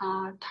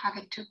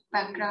target to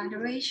background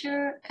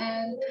ratio,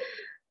 and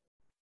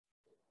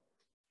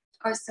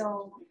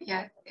also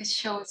it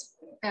shows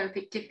very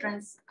big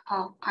difference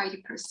of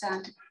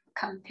 80%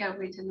 compared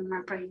with the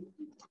normal brain.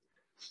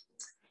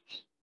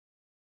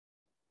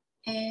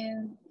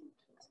 And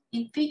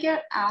in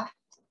figure F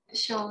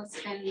shows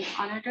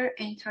another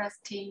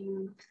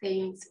interesting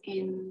things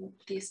in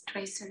this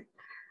tracer.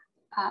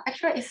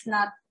 Actually, it's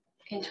not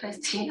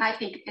interesting. I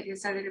think it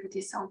is a little bit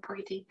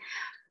disappointing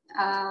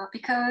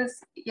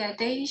because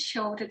they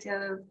showed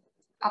the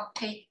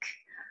uptake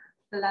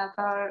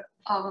level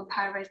of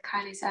pyruvate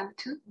kinase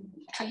M2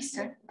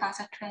 tracer,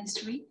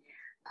 DASA23,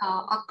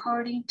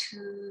 according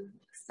to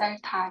cell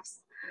types.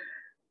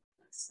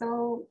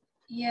 So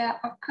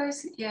of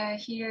course,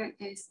 here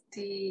is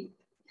the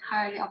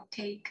high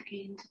uptake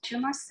in the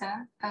tumor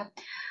cell, but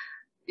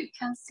you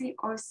can see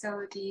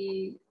also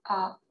the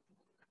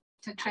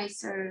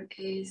tracer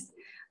is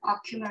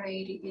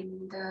accumulated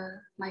in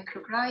the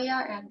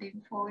microglia and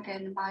lymphoid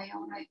and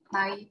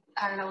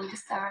myeloid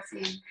cells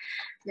in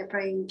the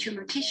brain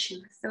tumor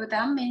tissue. So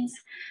that means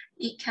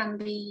it can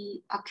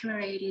be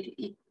accumulated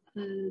in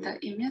the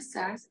immune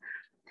cells.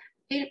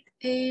 It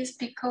is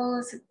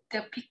because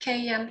the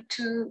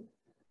PKM2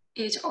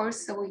 is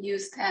also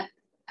used at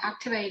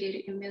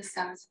activated immune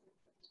cells.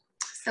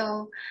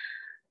 So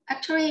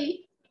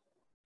actually,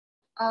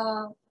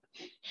 I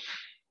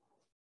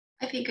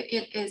think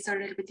it is a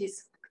little bit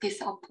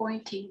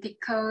disappointing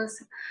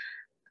because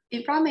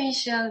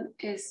inflammation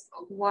is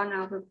one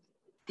of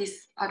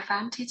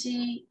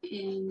disadvantages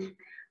in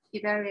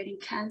evaluating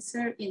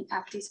cancer in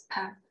FD's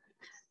path.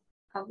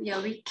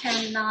 We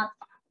cannot,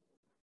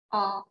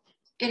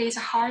 it is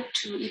hard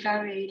to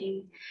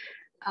evaluating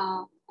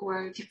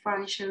or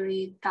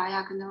differentially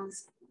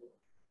diagnose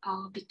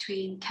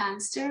between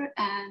cancer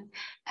and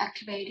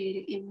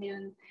activated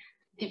immune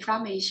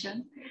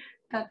inflammation.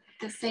 But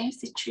the same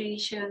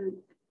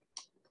situation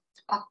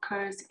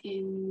occurs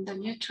in the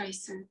new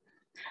tracer.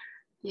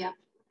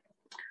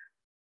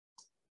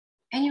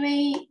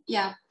 Anyway,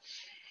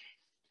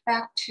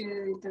 back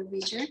to the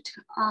result.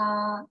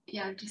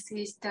 This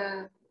is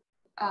the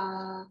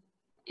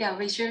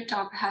result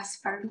of healthy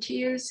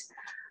volunteers,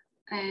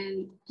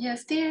 and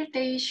still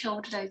they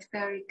showed that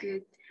very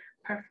good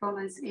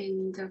performance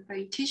in the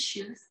brain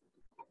tissues.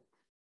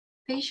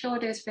 They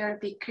showed there's very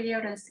big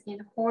clearance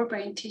in whole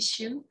brain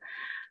tissue,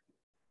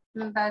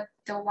 but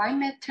the white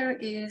matter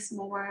is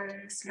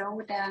more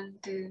slow than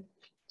the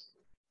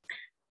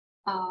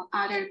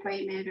other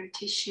gray matter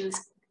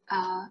tissues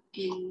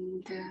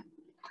in the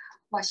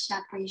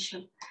wash-out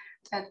ratio.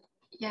 But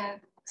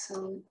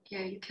so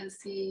you can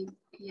see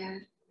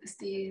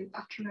still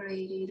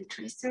accumulated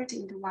tracers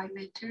in the white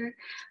matter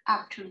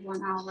after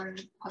 1 hour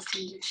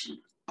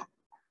post-injection.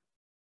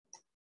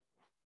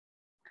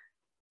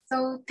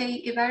 So they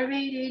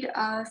evaluated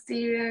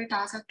serial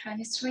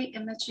DASA23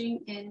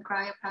 imaging in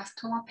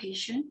glioblastoma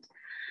patients.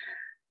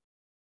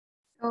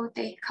 So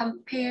they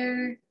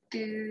compared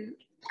the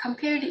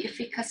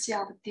efficacy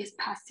of this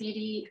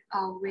PET-CT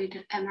with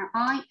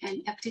MRI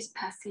and FD's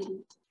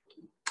PET-CT.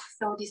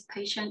 So this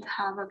patient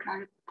have a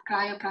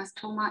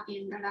glioblastoma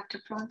in the left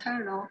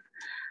frontal lobe.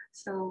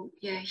 So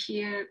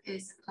here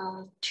is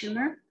a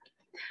tumor.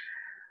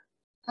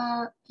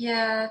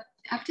 In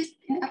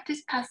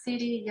FD's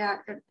PET-CT,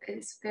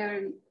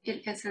 it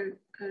is a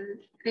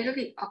little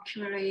bit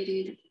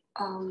accumulated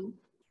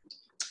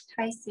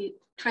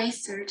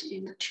tracers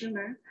in the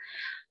tumor.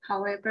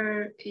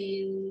 However,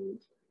 in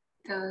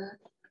the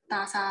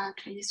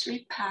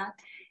DASA23 PET,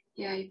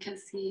 you can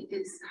see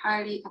it's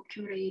highly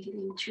accumulated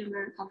in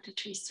tumor of the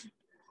tracer.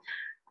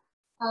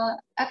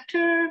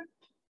 After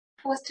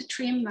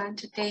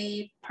post-treatment,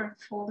 they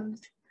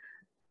performed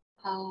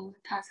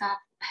DASA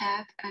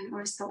PET and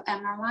also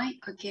MRI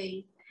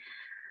again.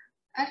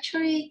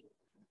 Actually,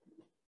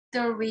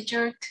 the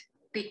result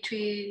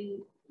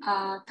between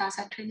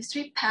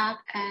DASA23 PET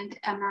and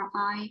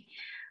MRI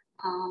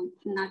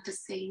not the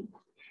same.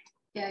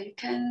 You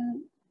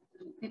can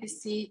maybe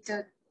see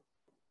that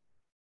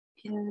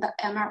in the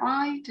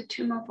MRI, the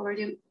tumor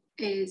volume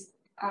is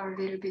a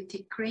little bit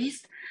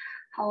decreased.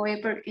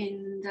 However,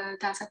 in the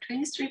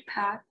DASA23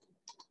 PET,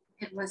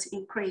 it was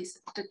increased.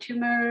 The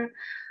tumor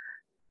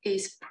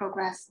is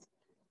progressed.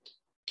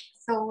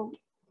 So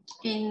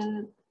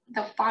in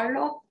the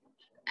follow-up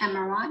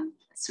MRI,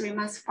 3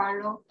 months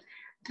follow-up,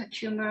 the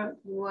tumor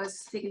was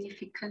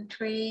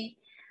significantly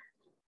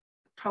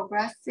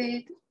progressed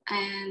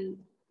and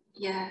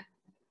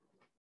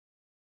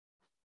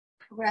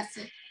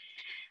progressive.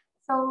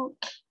 So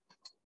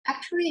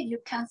actually you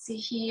can see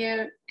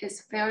here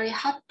is very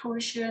high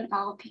portion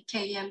of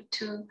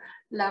PKM2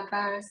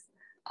 levels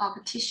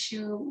of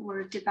tissue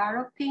were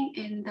developing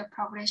in the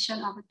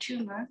progression of a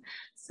tumor.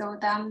 So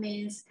that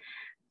means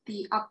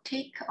the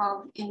uptake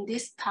of in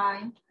this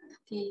time,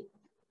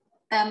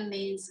 that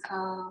means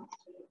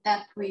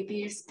that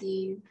reveals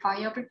the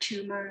viable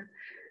tumor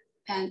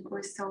and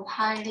also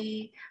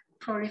highly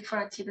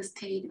proliferative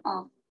state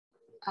of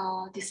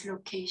this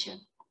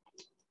location.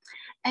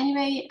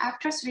 Anyway,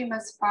 after 3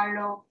 months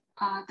follow,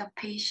 the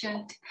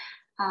patient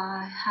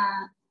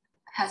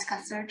has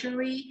got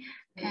surgery,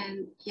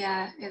 and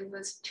yeah, it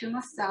was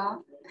tumor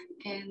cell,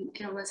 and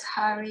it was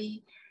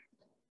hairy,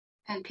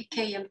 and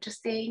PKM2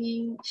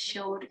 staining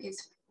showed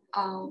its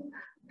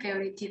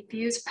very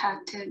diffuse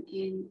pattern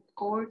in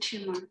all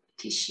tumor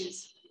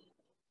tissues.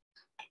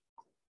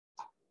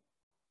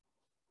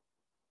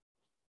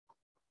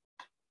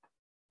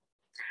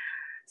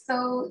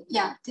 So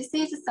yeah, this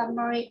is a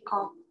summary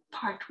of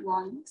part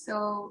 1.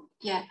 So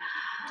yeah,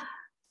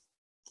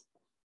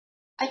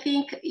 I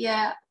think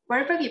yeah,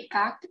 verbal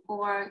effect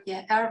or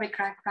yeah, aerobic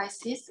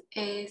glycolysis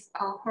is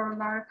a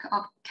hallmark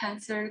of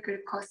cancer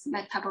glucose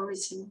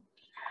metabolism.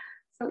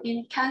 So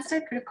in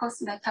cancer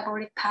glucose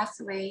metabolic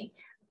pathway,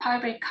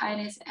 pyruvate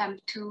kinase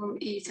M2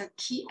 is a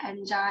key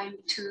enzyme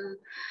to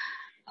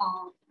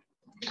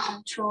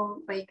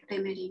control rate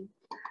limiting.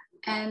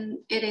 And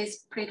it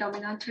is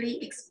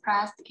predominantly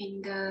expressed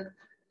in the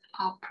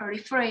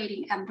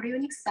proliferating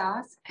embryonic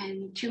cells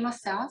and tumor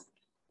cells.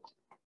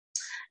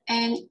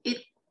 And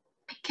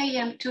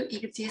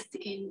PKM2 exists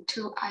in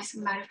 2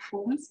 isomeric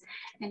forms,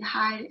 and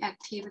highly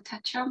active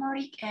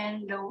tetrameric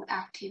and low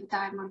active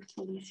dimeric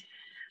forms.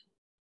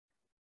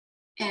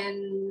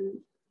 And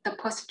the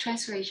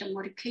post-translation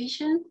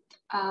modification,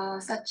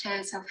 such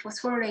as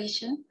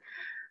phosphorylation,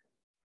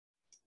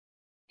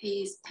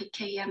 is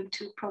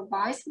PKM2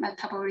 provides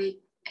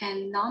metabolic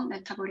and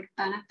non-metabolic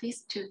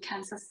benefits to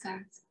cancer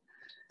cells.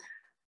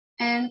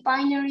 And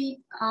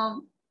finally,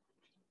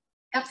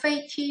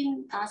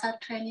 F18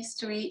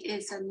 DASA23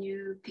 is a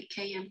new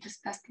PKM2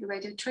 specific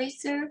radio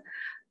tracer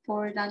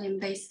for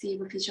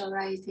non-invasive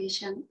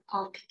visualization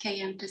of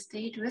PKM2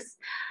 status.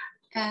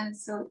 And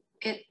so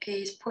it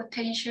is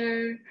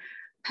potential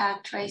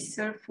PET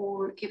tracer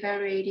for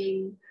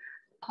evaluating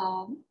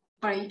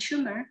brain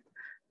tumor,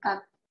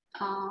 but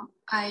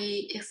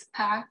I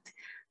expect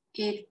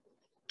it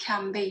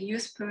can be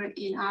useful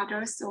in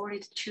other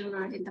solid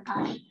tumor in the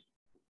body.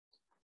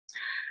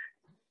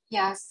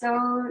 Yeah,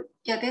 so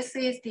yeah, this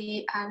is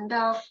the end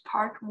of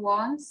part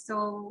 1.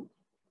 So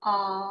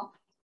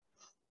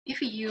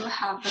if you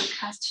have a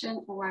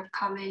question or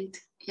comment,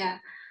 yeah,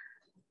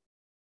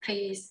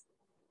 please.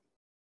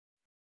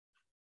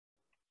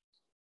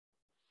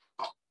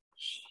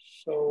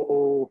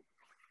 So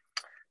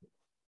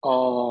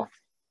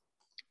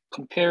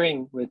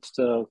comparing with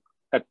the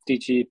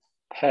FDG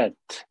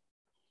PET,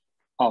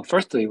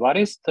 firstly, what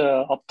is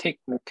the uptake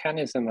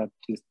mechanism of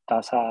this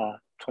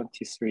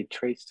DASA23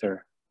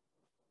 tracer?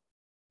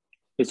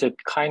 Is it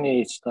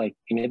kinase like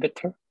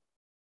inhibitor?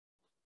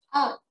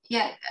 Oh,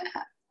 yeah.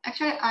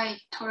 Actually, I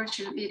told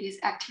you it is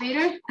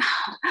activator.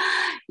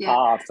 Yeah.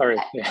 Ah, sorry.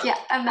 Yeah.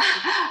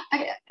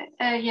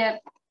 Yeah. Yeah.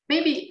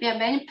 Maybe yeah.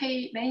 Many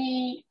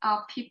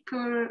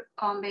people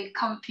may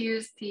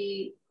confuse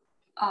the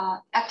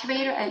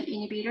activator and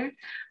inhibitor,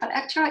 but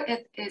actually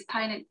it is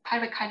pyruvate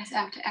kinase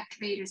M2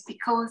 activators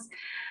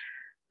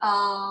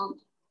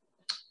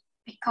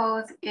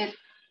because it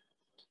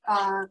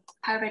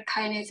pyruvate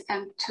kinase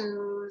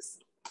M2's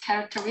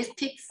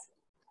characteristics.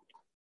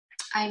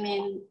 I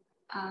mean,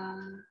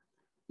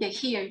 yeah,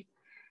 here,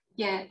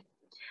 yeah.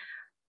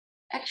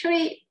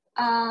 Actually,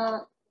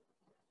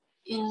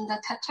 in the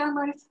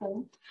tetrameric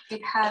form,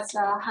 it has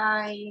a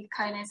high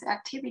kinase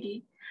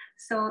activity.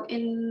 So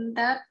in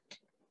that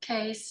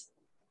case,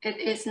 it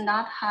is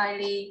not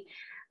highly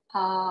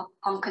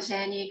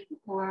oncogenic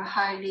or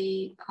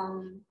highly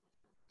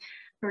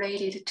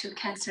related to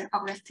cancer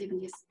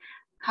aggressiveness.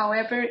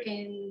 However,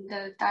 in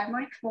the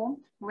dimeric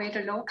form, with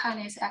low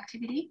kinase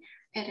activity,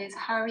 it is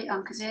highly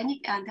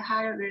oncogenic and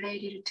highly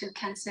related to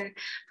cancer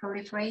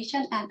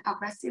proliferation and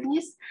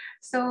aggressiveness.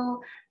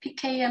 So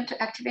PKM2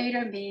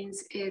 activator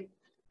means it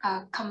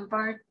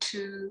convert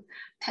to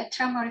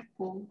tetrameric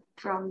form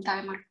from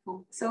dimeric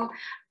form. So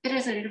it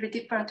is a little bit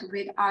different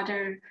with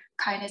other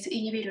kinase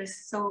inhibitors.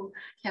 So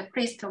yeah,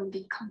 please don't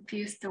be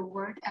confused the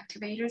word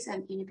activators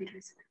and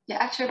inhibitors. Yeah,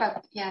 actually,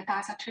 but yeah,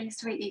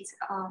 DASA23 is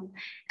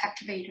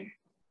activator.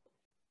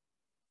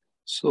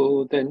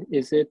 So then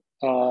is it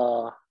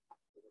the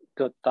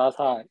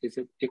DASA, is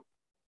it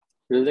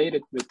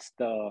related with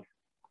the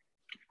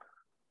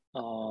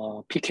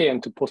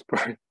PKM2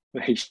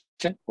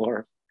 phosphorylation,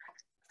 or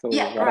so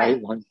yeah, what right. I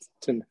want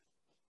to know?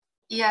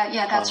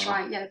 Yeah, that's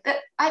right. Yeah,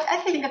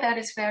 I think that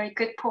is very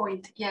good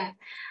point. Yeah,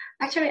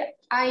 actually,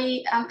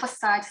 I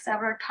emphasized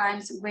several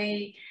times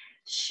we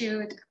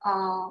should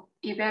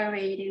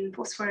evaluate in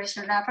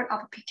phosphorylation level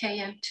of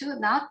PKM2,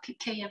 not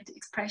PKM2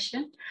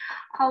 expression.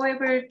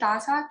 However,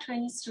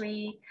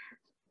 DASA23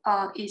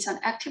 is an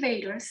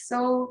activator,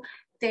 so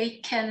they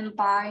can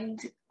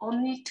bind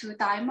only to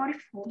dimeric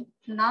form,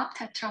 not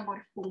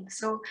tetrameric form.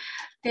 So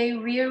they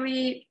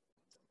really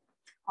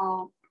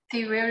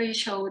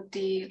show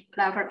the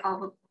level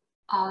of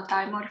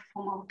dimeric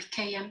form of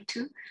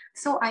PKM2.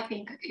 So I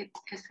think it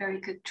is very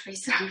good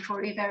tracer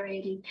for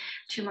evaluating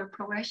tumor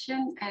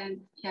progression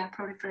and yeah,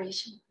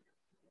 proliferation.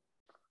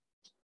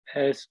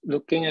 As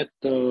looking at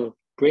the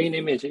brain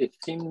image, it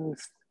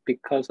seems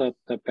because of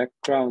the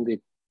background,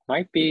 it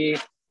might be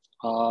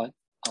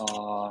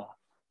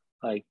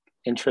like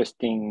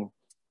interesting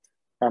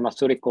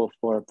pharmaceutical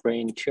for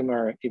brain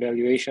tumor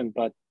evaluation,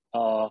 but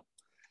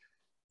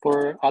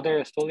for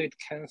other solid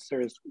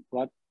cancers,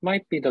 what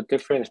might be the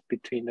difference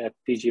between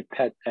FDG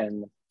PET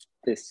and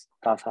this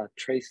data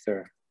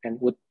tracer? And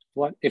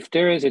what if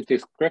there is a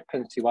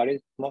discrepancy,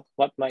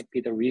 what might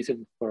be the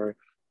reason for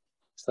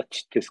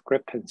such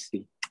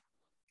discrepancy?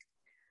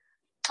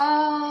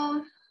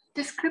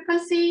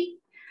 Discrepancy.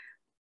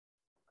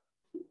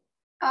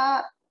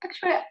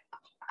 Actually,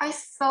 I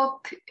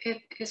thought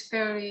it is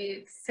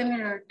very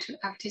similar to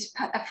FDG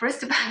PET at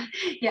first, but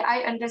yeah,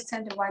 I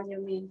understand what you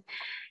mean.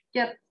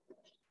 Yeah,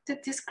 the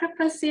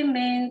discrepancy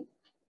means,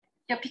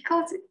 yeah,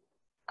 because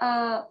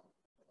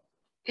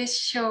it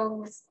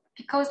shows,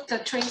 because the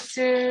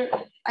tracer,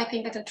 I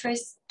think the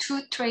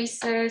two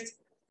tracers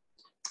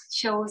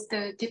shows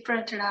the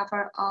different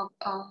level of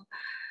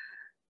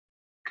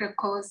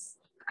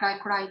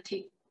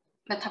glycolytic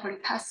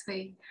metabolic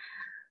pathway.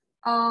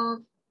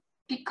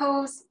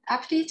 Because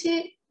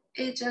FDG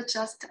is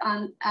just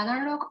an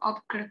analog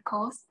of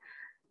glucose.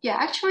 Yeah,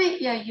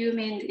 actually, yeah, you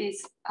mean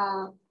is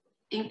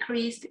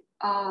increased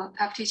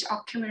FDG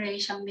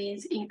accumulation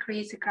means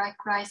increased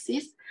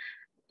glycolysis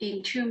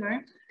in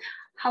tumor.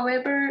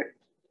 However,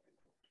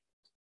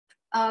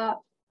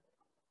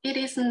 it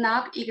is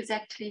not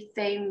exactly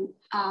same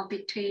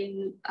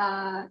between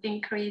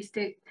increased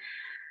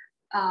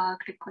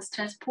glucose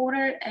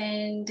transporter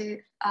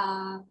and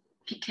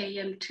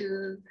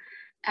PKM2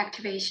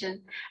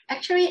 activation.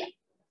 Actually,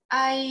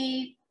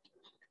 I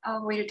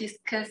will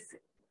discuss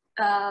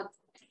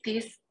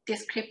this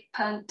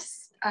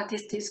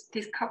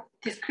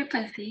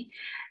discrepancy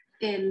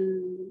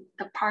in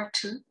the part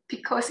 2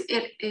 because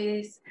it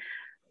is,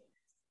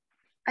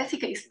 I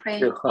think,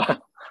 explained.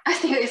 I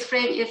think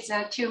explained it's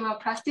a tumor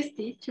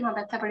plasticity, tumor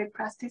metabolic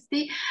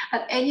plasticity.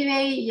 But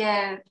anyway,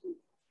 yeah,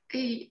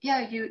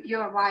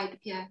 you're right.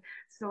 Yeah.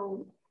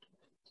 So,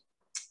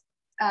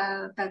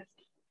 but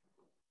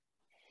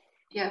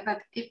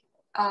if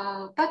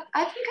but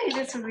I think it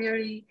is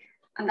really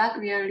not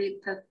really,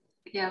 but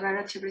yeah,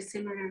 relatively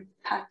similar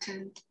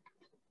pattern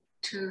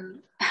to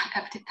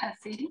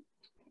FDG.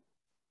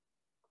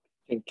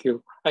 Thank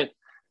you.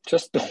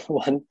 Just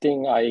one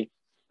thing I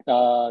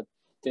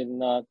did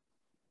not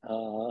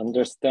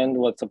understand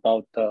was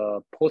about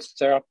the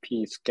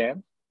post-therapy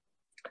scan.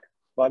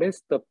 What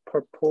is the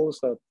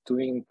purpose of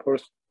doing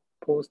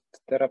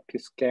post-therapy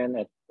scan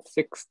at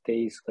 6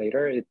 days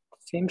later? It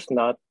seems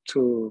not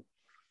to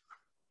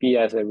be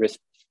as a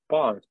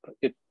response, but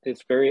it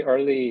is very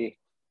early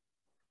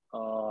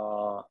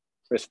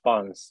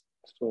response.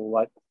 So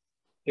what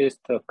is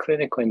the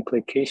clinical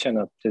implication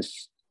of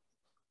this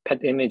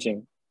PET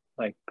imaging,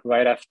 like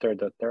right after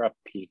the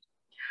therapy?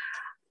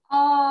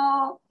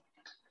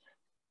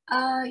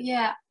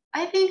 Yeah,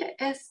 I think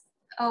it's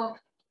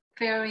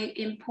very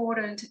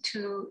important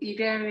to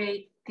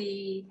evaluate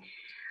the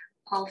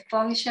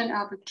function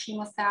of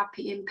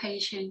chemotherapy in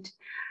patient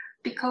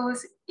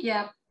because,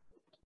 yeah,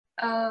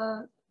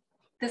 the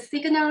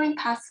signaling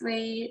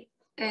pathway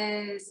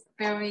is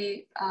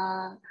very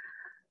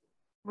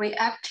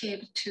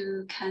reactive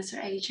to cancer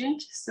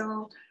agent.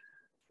 So,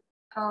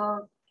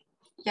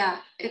 yeah,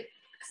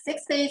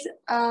 6 days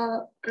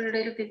a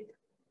little bit.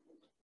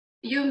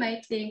 You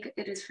may think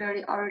it is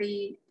very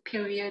early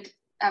period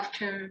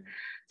after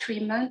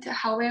treatment.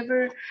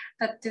 However,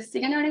 but the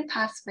signaling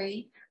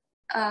pathway,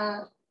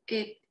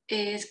 it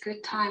is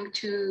good time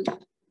to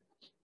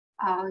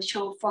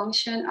show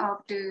function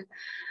of the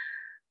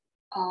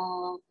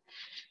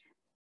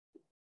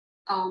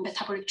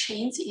metabolic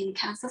change in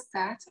cancer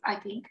cells, I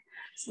think.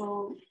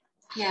 So,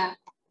 yeah.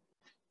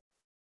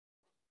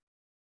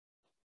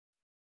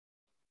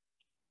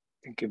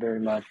 Thank you very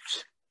much.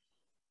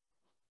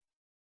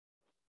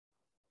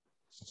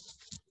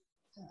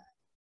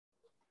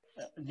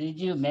 Did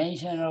you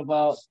mention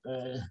about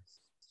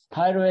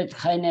pyruvate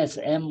kinase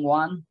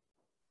M1?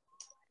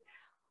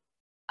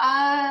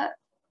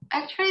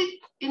 Actually,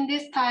 in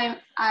this time,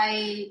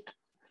 I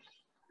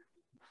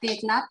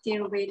did not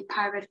deal with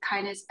pyruvate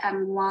kinase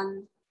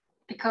M1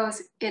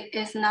 because it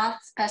is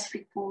not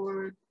specific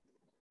for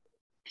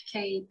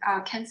PK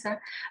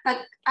cancer.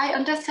 But I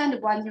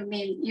understand what you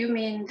mean. You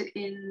mean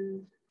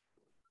in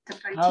the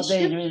brain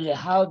tissue?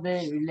 How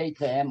they relate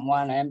to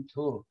M1,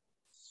 M2?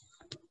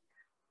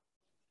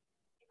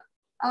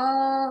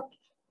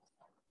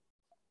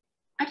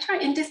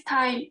 Actually, in this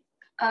time,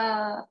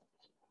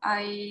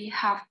 I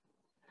have.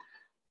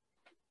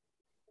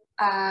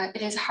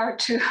 It is hard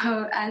to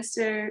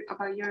answer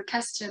about your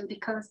question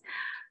because,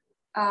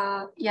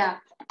 yeah,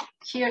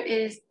 here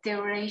is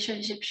the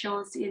relationship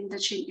shows in the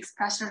gene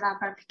expression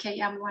level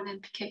PKM1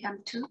 and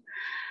PKM2,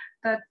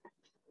 but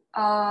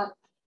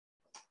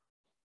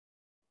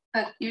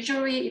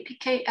usually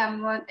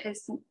PKM1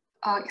 is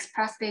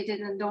expressed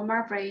in the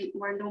normal brain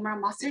or normal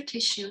muscle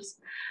tissues.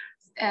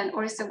 And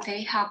also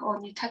they have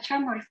only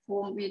tetramery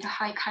form with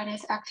high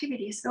kinase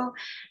activity. So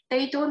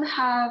they don't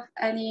have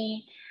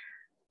any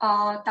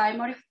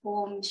dimeric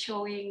form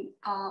showing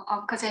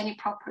oncogenic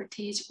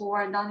properties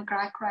or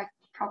non-glycolite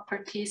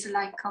properties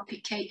like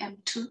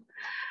PKM2.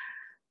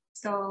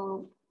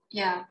 So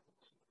yeah,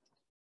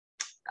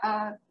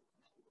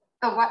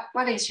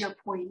 what is your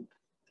point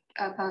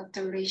about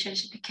the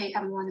relationship between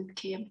KM1 and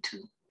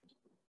KM2?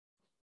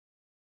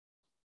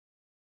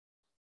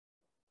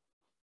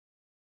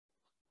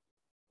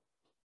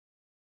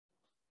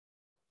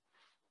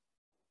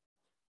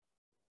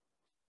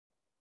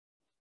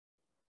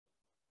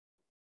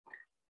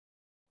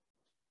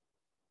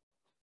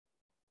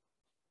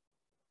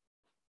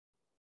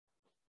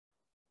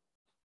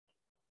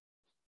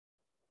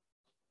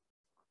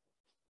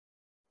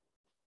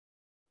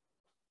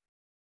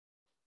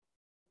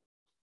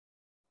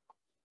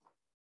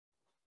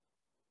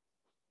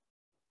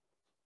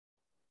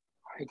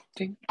 I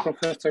think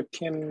Professor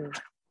Kim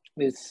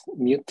is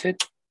muted.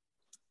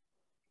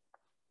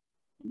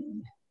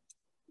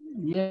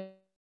 Yeah.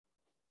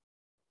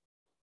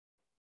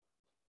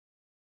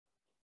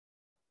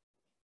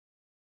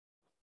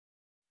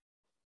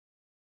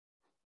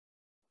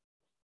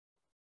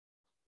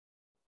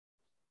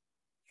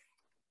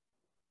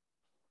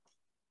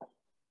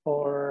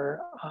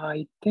 Or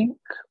I think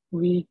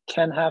we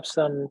can have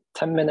some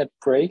 10-minute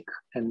break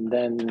and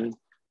then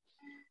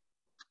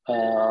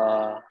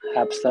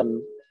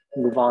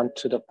move on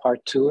to the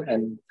part 2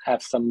 and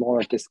have some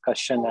more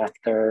discussion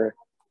after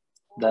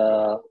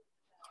the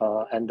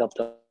end of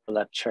the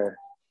lecture.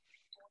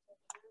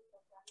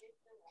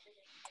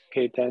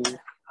 Okay, then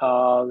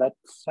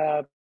let's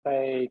have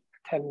a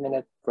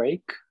 10-minute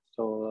break.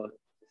 So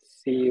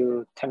see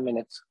you 10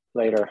 minutes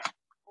later.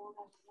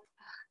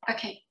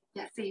 Okay,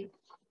 yeah, see you.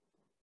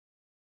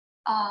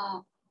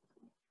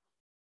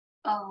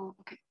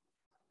 Okay.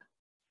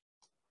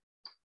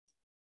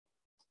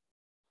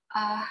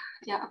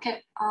 Yeah,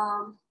 okay.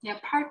 Yeah,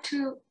 part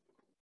 2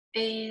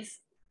 is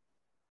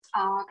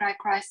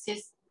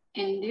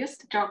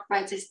glycolysis-induced drug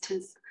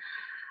resistance.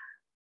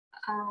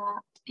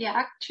 Yeah,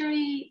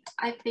 actually,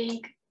 I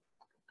think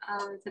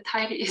the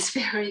title is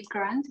very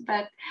grand,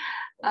 but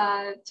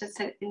just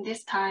in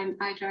this time,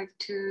 I'd like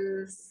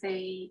to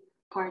say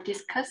or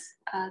discuss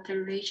the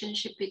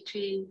relationship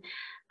between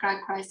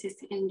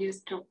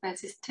glycolysis-induced drug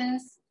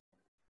resistance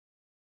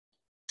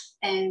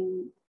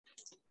and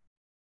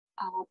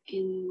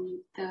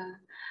in the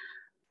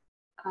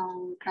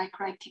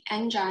glycolytic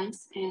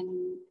enzymes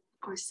and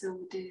also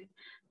the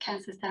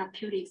cancer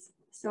therapeutics.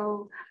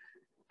 So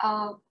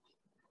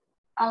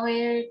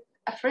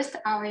first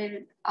I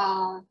will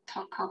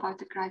talk about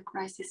the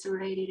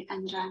glycolysis-related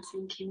enzymes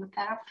in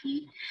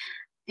chemotherapy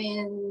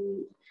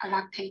and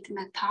lactate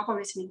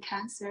metabolism in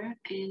cancer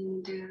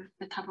and the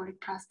metabolic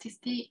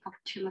plasticity of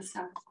tumor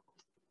cells.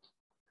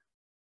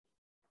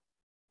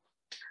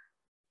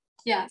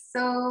 Yeah,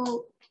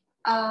 so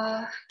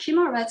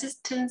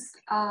chemoresistance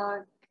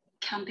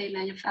can be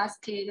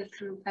manifested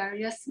through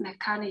various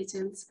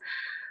mechanisms,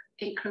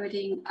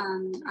 including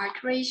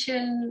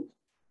alteration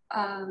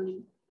of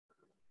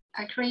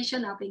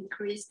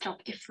increased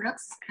drug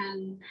efflux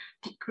and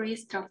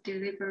decreased drug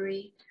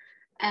delivery,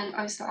 and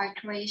also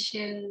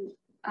alteration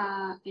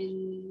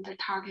in the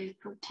target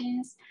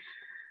proteins,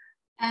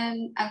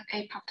 and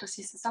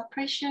apoptosis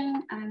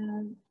suppression,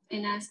 and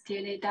enhanced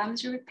DNA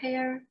damage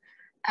repair,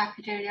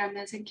 epithelial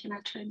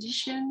mesenchymal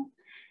transition,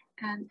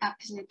 and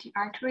epigenetic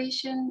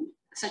alteration,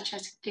 such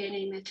as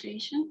DNA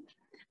methylation,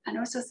 and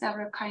also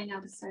several kinds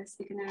of cell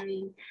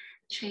signaling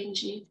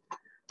changes,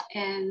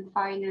 and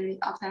finally,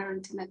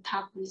 apparent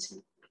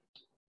metabolism.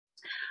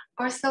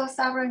 Also,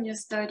 several new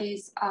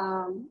studies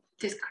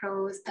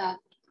disclose that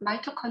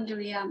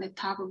mitochondrial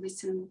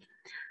metabolism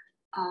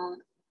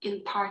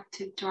in part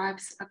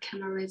drives a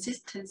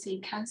chemoresistance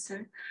in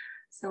cancer.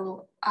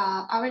 So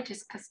I will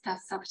discuss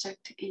that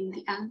subject in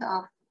the end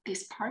of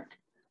this part.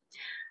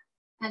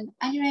 And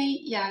anyway,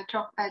 yeah,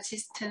 drug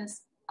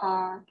resistance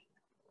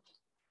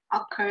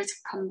occurs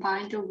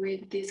combined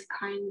with this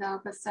kind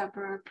of a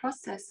several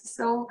process.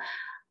 So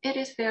it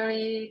is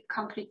very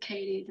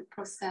complicated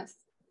process.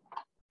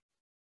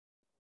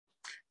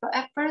 So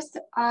at first,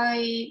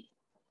 I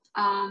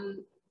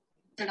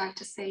would like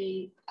to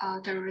say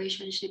the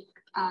relationship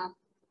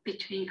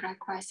between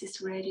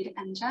glycolysis-related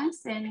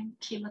enzymes and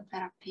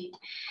chemotherapy.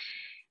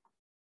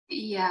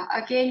 Yeah,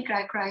 again,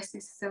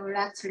 glycolysis, so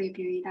let's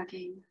review it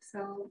again.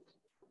 So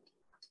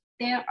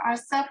there are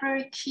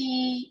several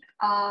key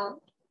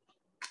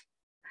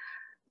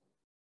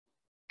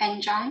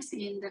enzymes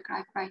in the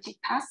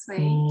glycolytic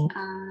pathway,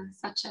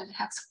 such as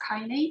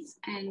hexokinase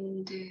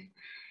and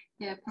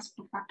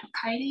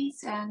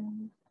phosphofructokinase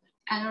and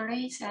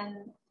enolase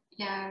and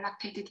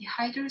lactate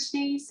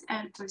dehydrogenase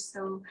and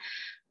also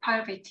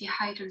pyruvate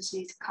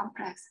dehydrogenase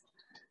complex.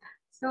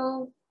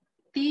 So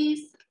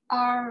these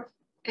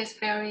is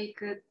very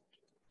good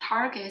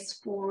targets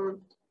for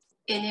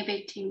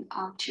inhibiting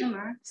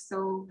tumor.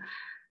 So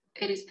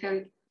it is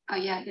very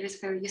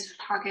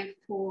useful target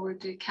for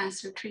the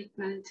cancer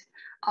treatment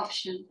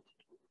option.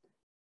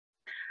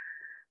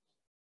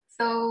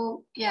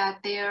 So yeah,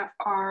 there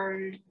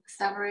are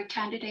several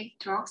candidate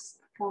drugs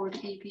for the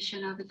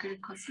inhibition of the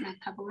glucose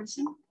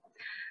metabolism.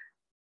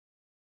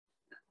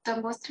 The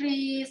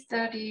mostly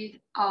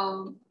studied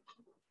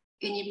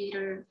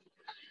inhibitor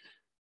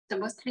the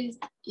mostly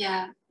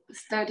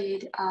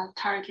studied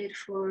target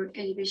for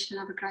inhibition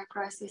of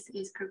glycolysis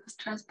is glucose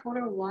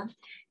transporter 1.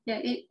 Yeah,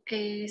 it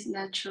is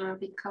natural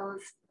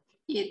because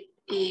it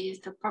is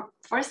the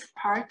first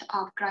part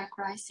of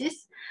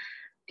glycolysis.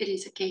 It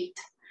is a gate.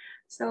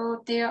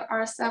 So there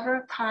are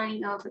several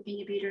kinds of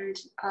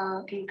inhibitors,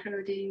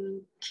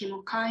 including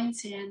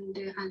chemokines and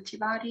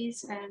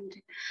antibodies and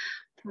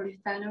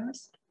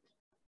polyphenols.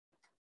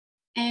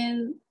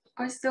 And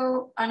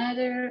also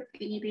another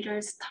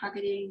inhibitors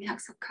targeting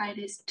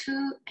hexokinase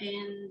 2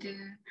 and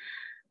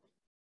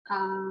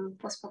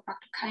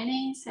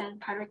phosphofructokinase and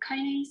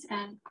pyrokinase,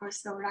 and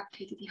also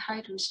lactate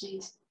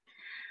dehydrogenase.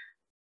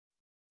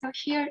 So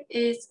here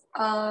is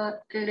a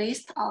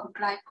list of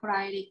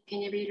glycolytic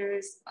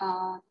inhibitors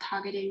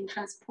targeting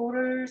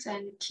transporters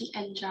and key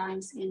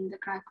enzymes in the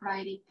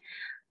glycolytic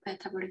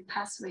metabolic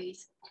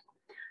pathways.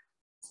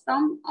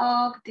 Some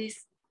of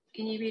these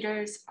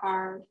inhibitors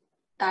are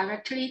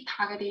directly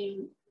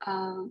targeting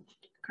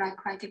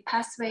glycolytic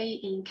pathway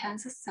in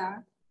cancer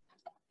cell,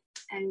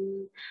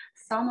 and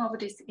some of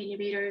these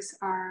inhibitors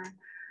are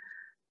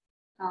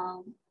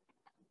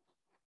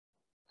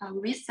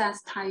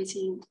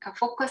resensitizing,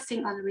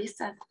 focusing on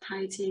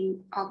resensitizing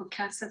of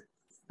cancer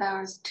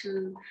cells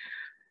to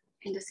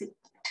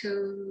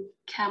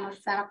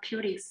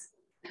chemotherapeutics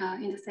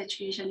in the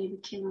situation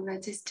of chemo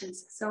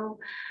resistance. So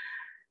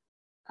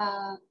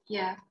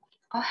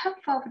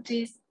half of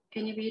these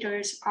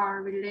inhibitors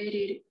are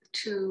related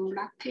to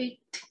lactate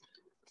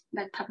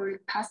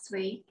metabolic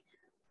pathway.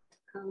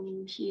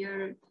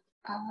 Here,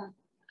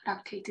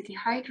 lactate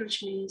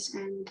dehydrogenase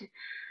and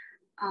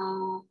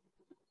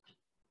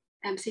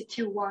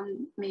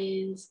MCT1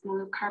 means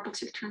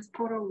monocarboxyl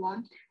transporter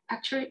 1.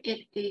 Actually,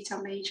 it is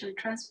a major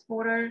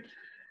transporter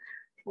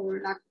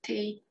for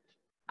lactate,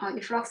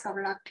 efflux of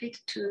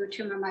lactate to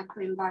tumor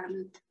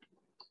microenvironment.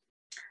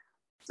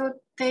 So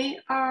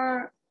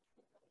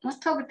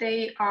most of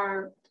they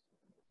are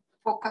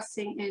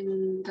focusing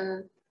in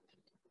the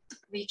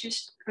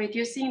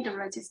reducing the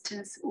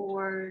resistance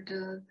or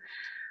the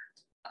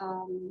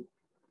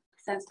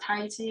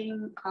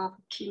sensitizing of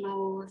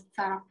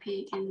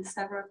chemotherapy in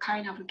several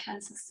kinds of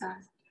cancer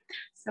cells.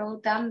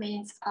 So that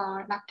means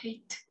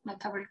lactate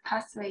metabolic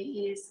pathway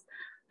is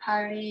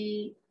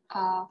highly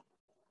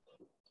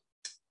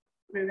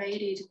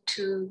related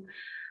to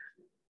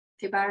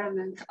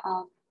development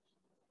of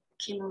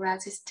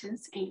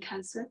chemoresistance in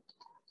cancer.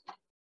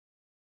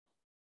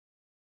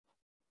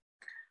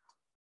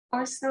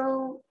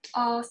 Also,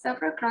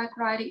 several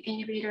glycolytic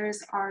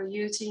inhibitors are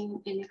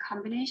using in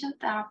combination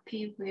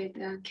therapy with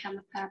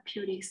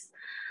chemotherapeutics.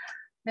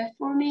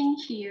 Metformin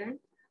here,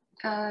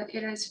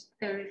 it is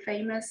very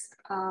famous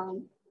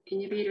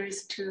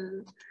inhibitors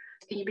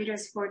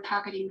for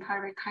targeting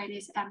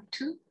pyrokinase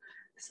M2.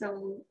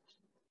 So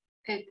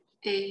it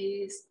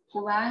is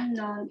well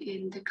known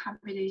in the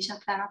combination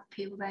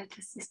therapy with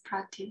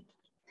cisplatin.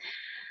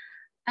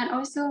 And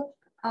also,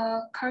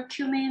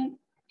 curcumin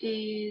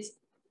is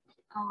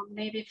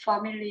maybe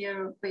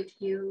familiar with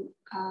you.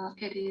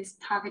 It is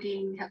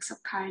targeting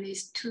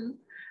hexokinase 2.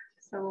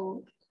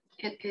 So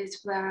it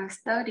is well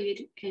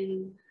studied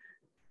in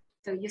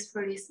the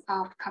usefulness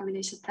of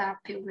combination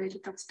therapy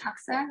with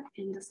docetaxel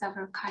in the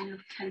several kinds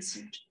of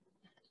cancers.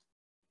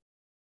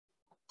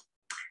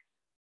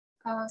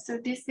 So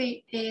this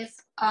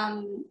is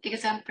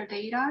example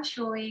data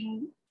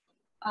showing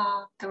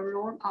the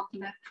role of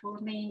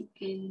metformin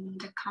in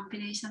the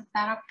combination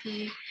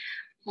therapy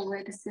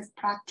with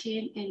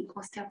cisplatin in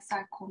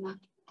osteosarcoma.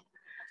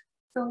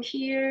 So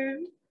here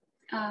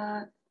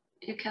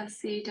you can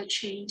see the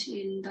change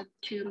in the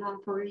tumor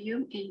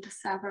volume in the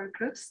several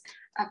groups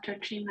after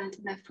treatment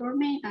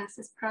metformin and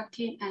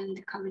cisplatin and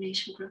the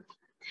combination group.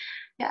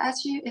 Yeah,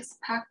 as you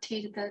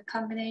expected, the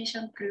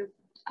combination group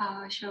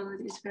showed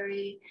this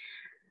very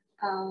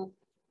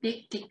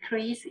big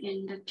decrease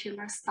in the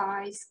tumor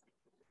size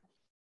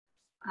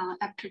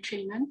after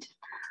treatment.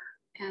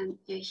 And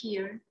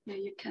here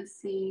you can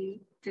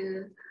see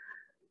the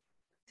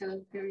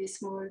very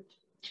small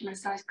tumor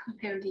size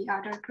compared to the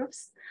other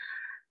groups.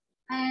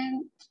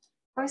 And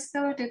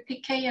also the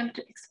PKM2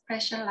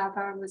 expression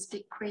level was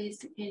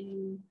decreased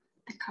in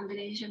the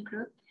combination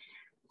group.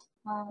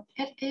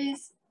 It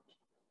is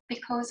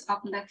because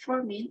of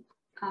metformin,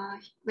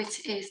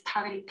 which is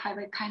targeting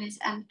pyrokinase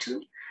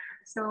M2.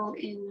 So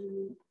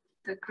in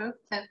the group,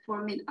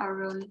 metformin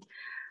alone,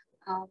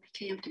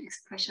 PKM2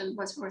 expression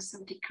was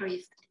also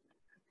decreased.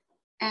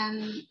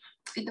 And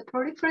in the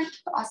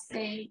proliferative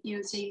assay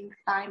using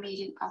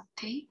thymidine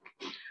uptake,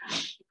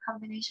 the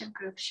combination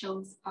group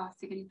shows a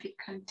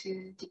significant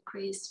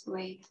decreased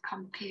rate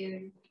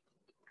compared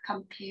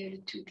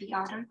to the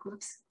other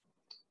groups.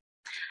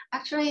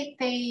 Actually,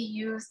 they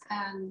used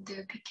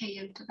the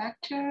PKM2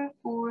 vector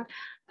for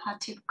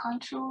positive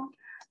control.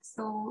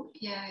 So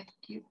yeah,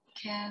 you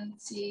can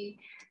see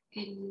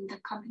in the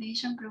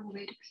combination group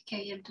with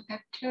PKM2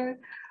 vector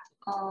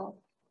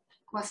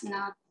was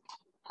not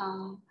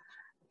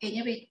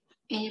inhibited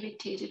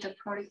the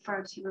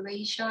proliferative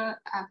ratio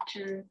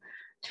after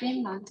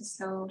 3 months.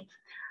 So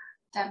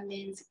that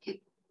means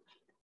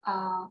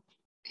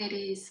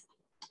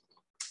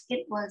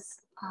it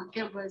was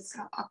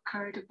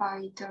occurred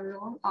by the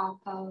role of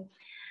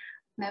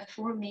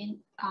metformin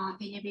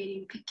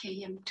inhibiting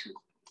PKM2.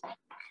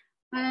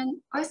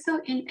 And also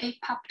in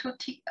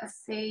apoptotic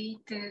assay,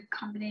 the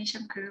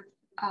combination group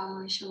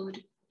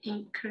showed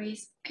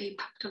increased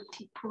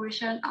apoptotic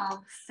portion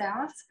of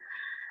cells.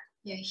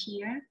 Yeah,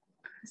 here,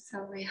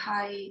 so a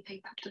high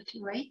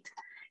apoptotic rate.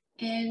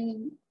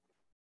 And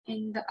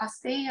in the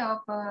assay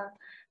of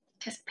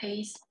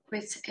caspase,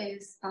 which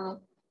is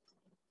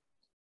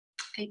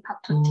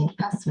apoptotic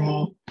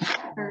pathway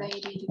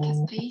related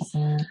caspase,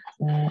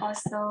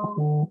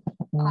 also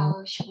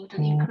showed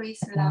an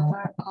increased level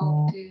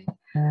of the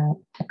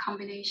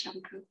combination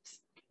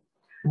groups.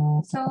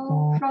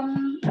 So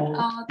from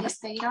this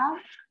data,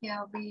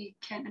 yeah, we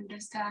can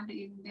understand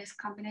in this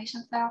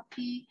combination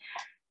therapy,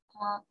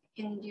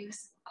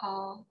 induce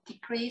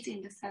decrease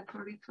in the cell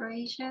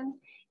proliferation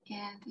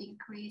and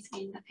increase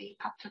in the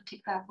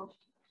apoptotic level.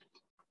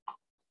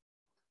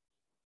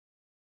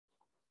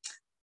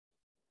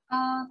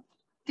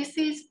 This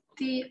is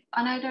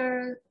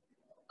another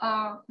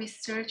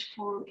research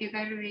for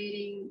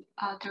evaluating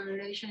the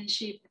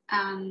relationship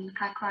and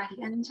glycolytic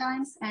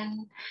enzymes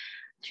and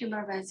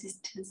tumor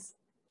resistance.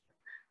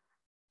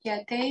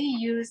 Yeah, they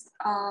used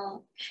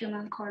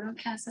human colon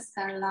cancer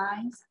cell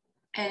lines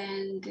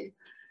and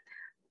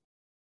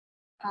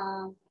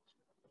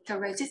the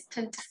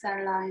resistant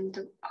cell line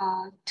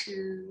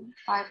to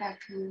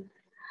 5F.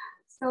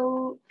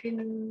 So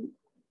in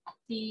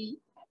the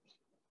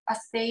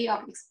assay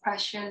of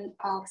expression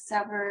of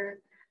several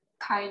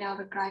kind of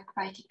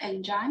glycolytic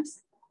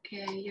enzymes,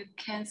 you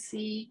can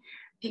see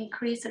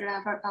increased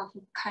level of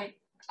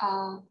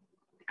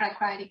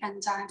glycolytic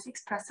enzymes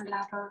expression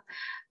level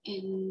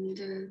in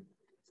the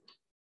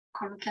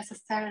colon cancer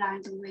cell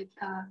lines with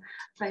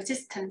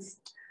resistance.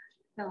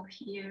 So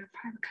here,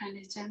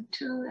 pyrokinase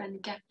M2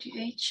 and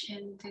GAP2H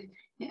and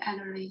the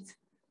analytes.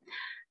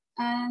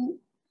 And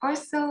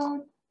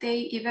also,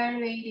 they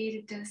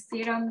evaluated the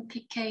serum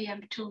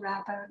PKM2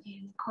 level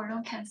in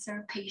colon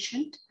cancer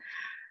patient.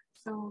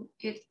 So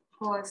it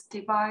was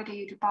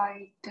divided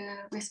by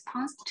the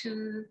response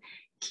to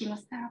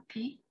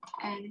chemotherapy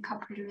and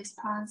complete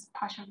response,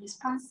 partial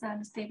response,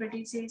 and stable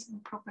disease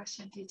and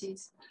progression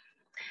disease.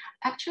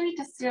 Actually,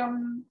 the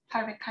serum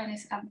pyruvate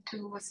kinase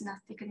M2 was not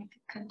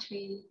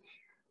significantly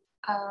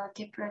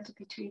different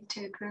between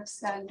two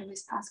groups and the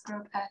response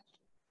group at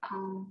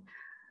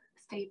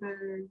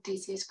stable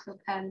disease group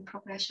and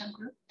progression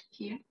group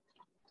here.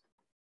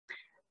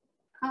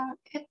 I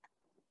think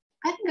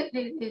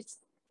it is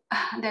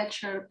a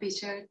natural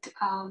result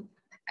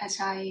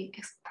as I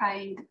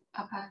explained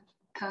about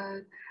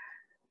the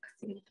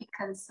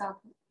significance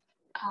of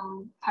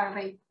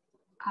pyruvate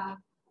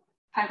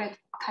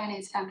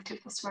kinase M2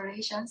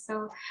 phosphorylation.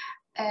 So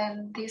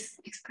this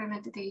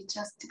experiment, they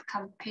just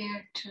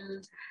compare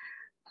to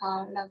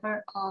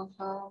level of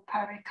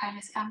pyruvate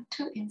kinase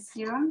M2 in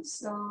serum.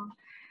 So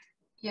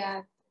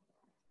yeah,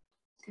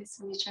 this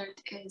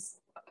result is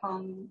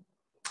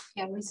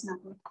yeah,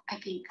 reasonable, I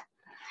think.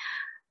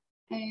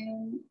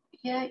 And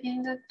yeah,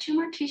 in the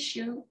tumor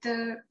tissue,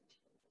 the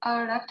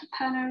left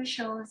panel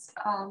shows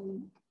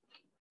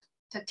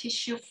the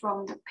tissue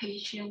from the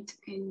patient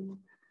in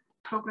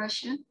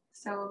progression.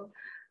 So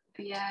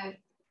yeah,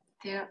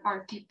 there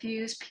are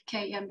diffuse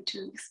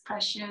PKM2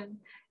 expression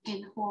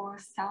in whole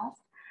cells.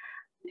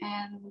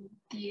 And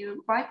the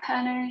right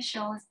panel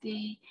shows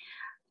the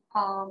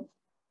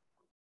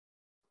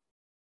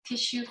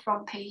tissue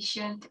from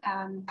patient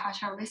and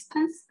partial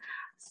response.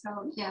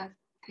 So yeah,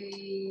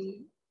 they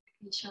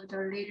show the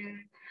little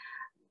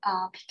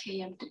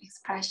PKM2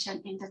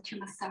 expression in the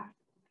tumor cell.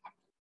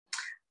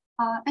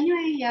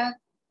 Anyway, yeah,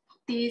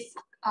 this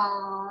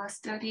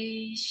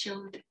study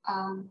showed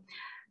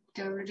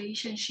the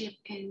relationship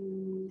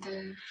in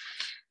the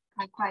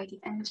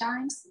glycolytic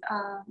enzymes,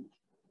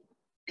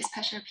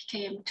 especially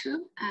PKM2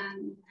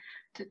 and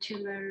the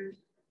tumor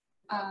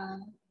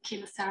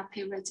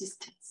chemotherapy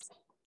resistance.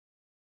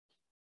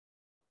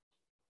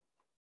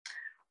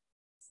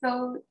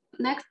 So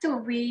next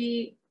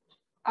we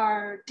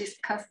are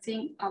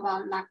discussing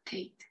about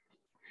lactate.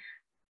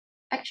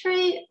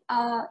 Actually,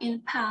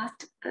 in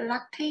past,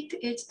 lactate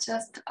is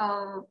just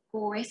a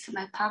waste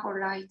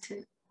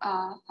metabolite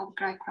of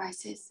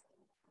glycolysis.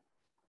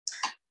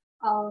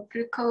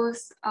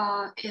 Glucose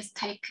is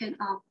taken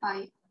up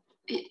by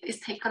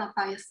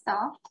a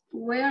cell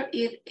where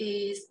it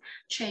is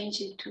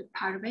changed into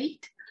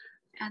pyruvate,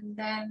 and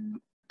then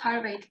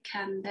pyruvate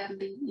can then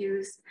be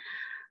used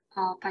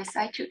by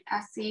citric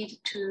acid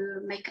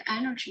to make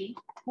energy,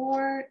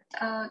 or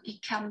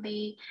it can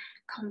be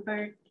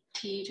converted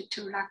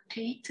to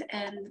lactate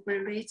and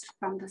released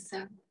from the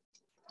cell.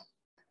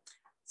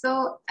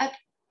 So at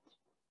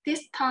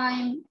this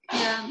time,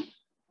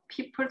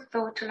 people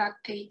thought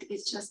lactate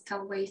is just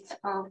a waste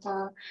of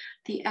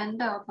the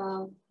end of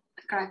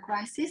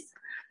glycolysis.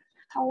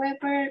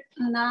 However,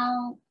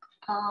 now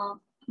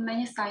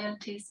many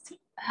scientists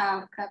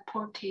have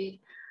reported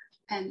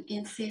and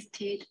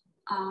insisted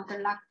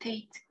the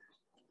lactate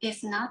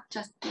is not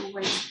just the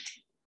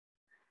waste.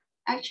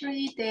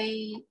 Actually,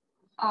 they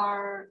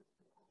are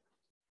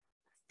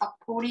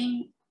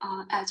supporting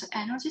as an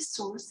energy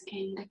source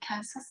in the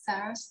cancer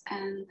cells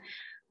and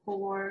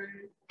or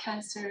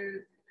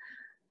cancer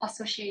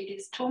associated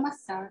stroma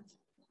cells.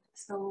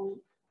 So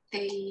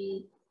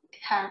they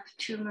have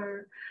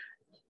tumor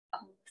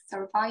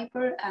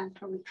survival and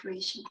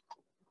proliferation.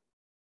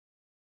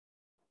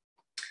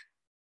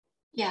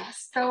 Yeah,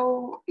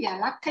 so yeah,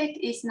 lactate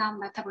is not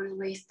metabolic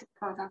waste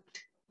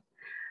product.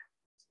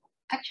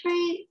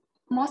 Actually,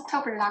 most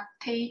of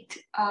lactate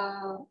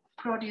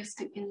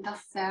produced in the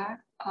cell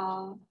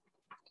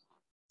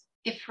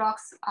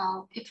efflux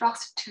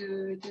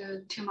to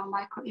the tumor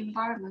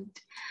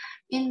microenvironment.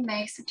 It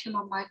makes the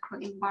tumor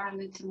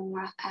microenvironment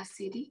more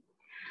acidic.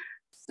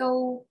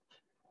 So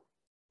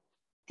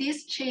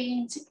this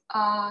change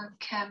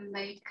can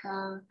make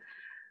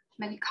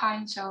many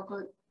kinds of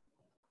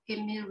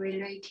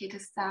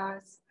immune-related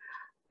cells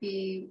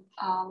be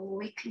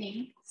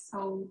weakening.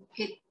 So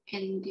it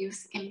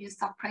induces immune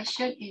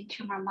suppression in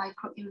tumor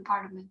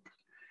microenvironment.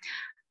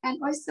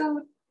 And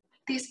also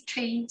this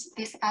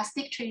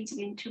acidic change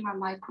in tumor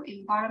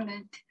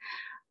microenvironment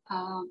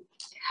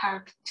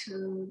help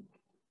to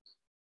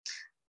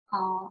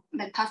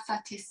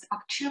metastasis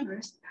of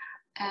tumors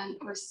and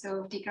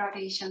also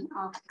degradation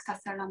of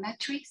extracellular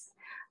matrix.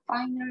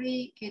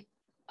 Finally, it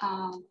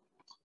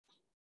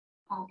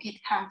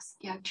helps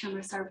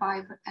tumor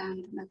survival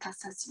and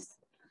metastasis.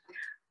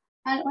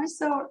 And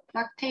also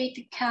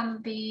lactate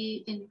can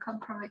be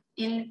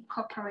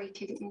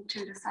incorporated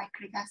into the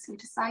cyclic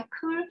acid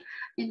cycle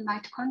in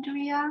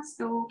mitochondria.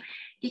 So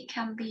it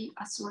can be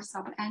a source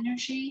of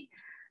energy.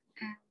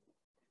 And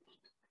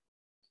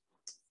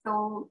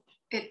so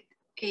it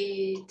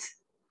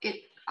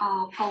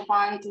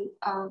provides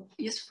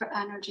useful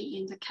energy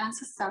in the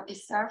cancer cell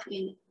itself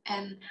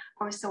and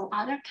also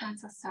other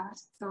cancer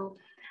cells. So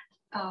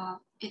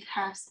it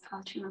helps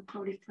tumor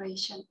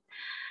proliferation.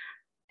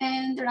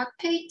 And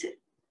lactate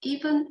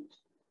even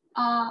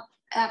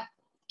act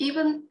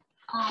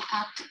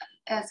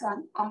as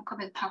an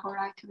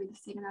oncometabolite with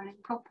signaling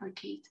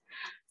properties.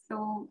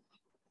 So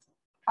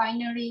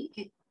finally,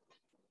 it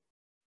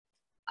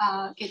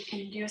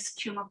induces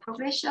tumor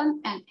progression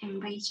and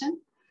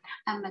invasion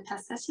and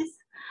metastasis,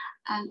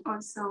 and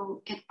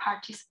also it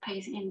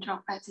participates in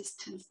drug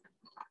resistance.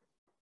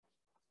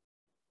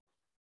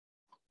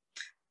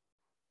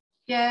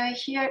 Yeah,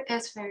 here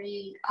is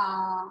very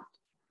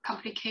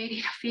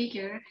complicated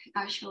figure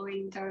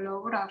showing the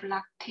role of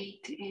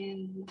lactate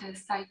in the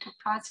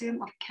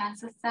cytoplasm of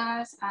cancer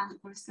cells and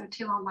also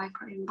tumor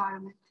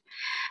microenvironment.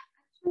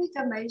 Actually,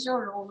 the major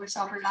roles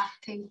of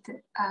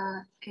lactate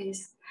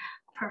is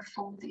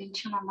performed in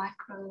tumor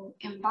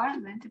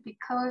microenvironment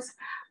because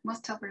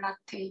most of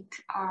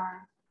lactate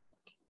are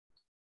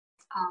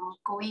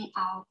going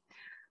out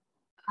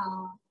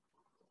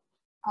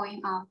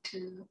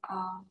to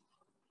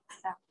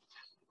cell.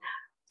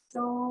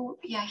 So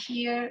yeah,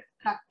 here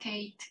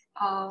lactate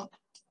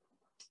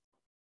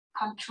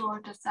control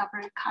the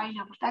several kind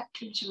of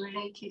factors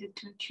related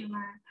to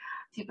tumor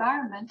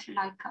development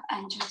like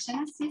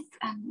angiogenesis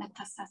and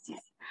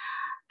metastasis.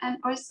 And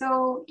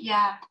also,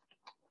 yeah,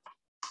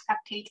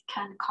 lactate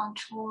can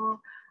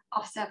control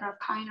of several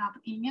kind of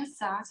immune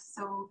cells.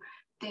 So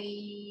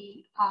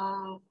they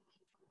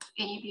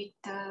inhibit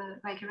the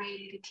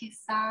regulated T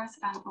cells,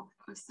 and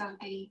also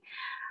they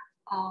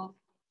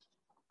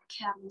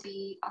can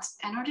be an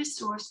energy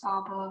source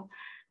of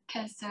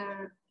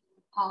cancer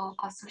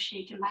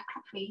associated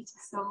macrophage.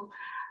 So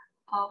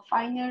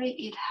finally,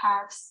 it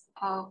helps,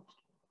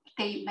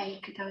 they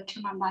make the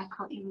tumor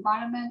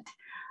microenvironment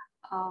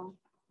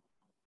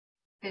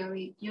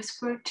very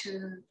useful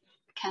to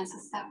cancer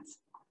cells.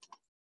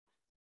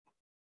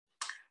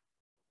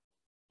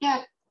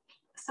 Yeah,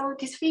 so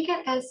this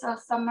figure is a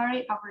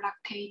summary of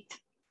lactate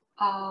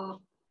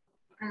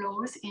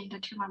roles in the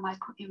tumor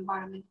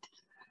microenvironment.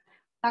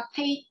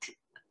 Lactate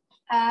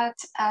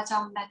acts as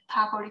a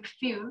metabolic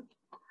fuel,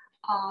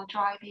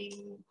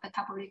 driving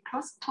metabolic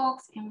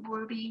crosstalks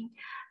involving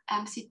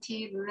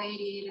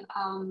MCT-related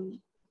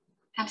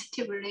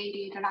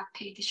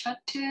lactate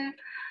shuttle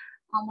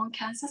among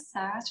cancer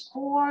cells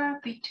or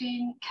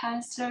between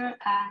cancer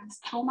and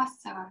stroma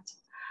cells.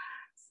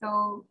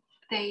 So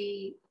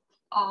they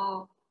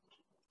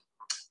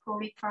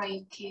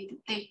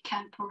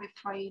can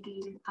proliferate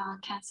in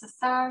cancer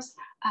cells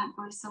and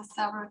also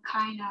several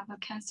kinds of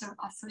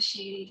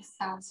cancer-associated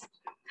cells.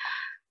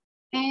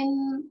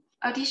 In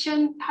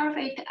addition,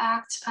 pyruvate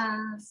acts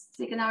as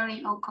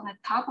signaling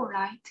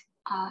oncometabolite,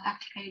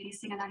 activating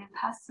signaling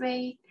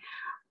pathway,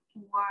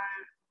 or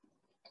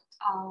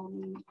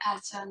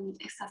as an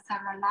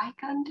extracellular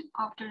ligand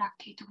of the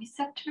lactate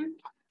receptor.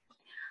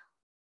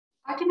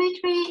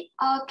 Ultimately,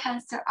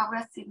 cancer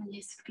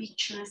aggressiveness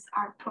features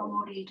are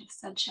promoted,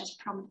 such as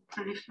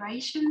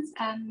proliferations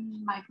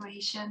and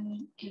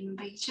migration,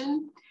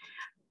 invasion,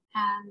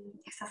 and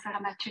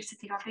extracellular matrix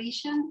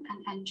degradation,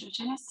 and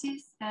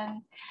angiogenesis,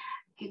 and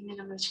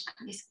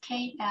immunological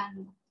escape,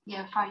 and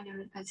final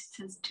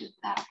resistance to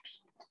therapy.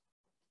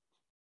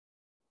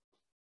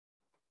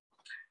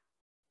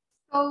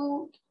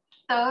 So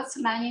thus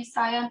many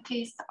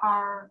scientists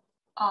are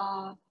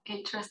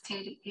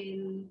interested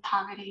in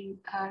targeting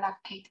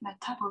lactate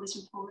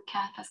metabolism for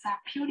cancer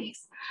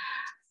therapeutics.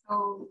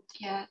 So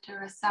yeah,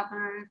 there are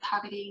several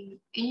targeting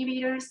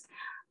inhibitors.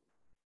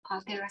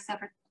 There are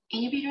several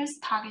inhibitors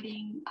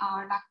targeting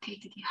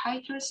lactate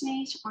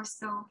dehydrogenase,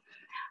 also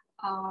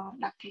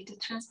lactate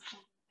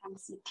transport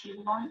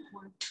MCT1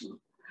 or 2.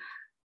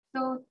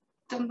 So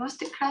the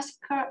most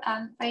classical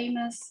and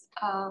famous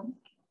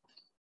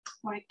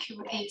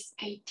molecule is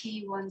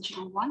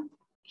AT101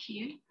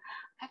 here.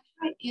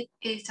 Actually, it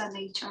is a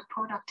nature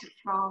product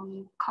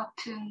from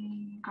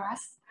cotton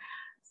grass.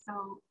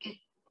 So it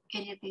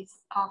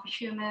inhibits of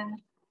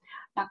human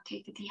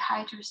lactate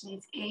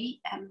dehydrogenase A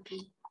and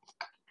B.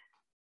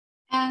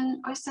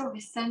 And also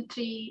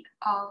recently,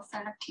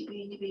 selective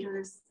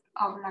inhibitors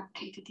of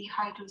lactate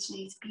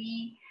dehydrogenase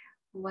B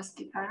was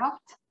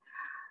developed.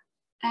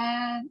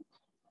 And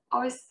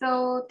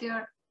also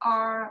there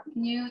are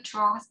new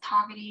drugs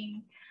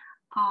targeting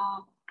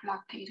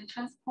lactate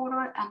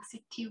transporter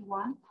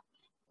MCT1,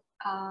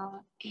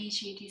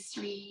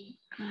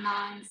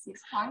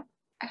 AGD3965.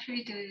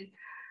 Actually,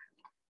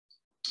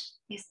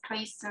 this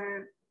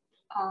tracer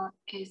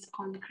is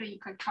on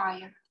clinical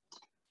trial.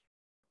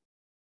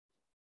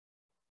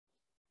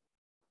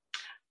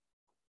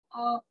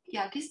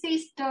 Yeah, this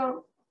is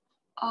the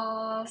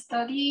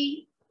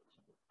study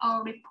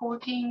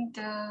reporting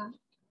the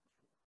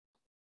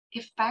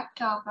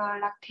effect of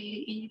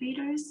lactate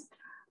inhibitors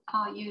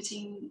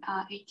using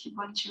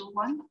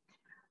AT101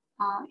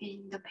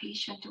 in the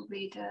patient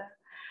with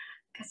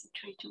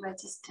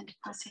castrate-resistant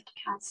prostate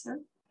cancer.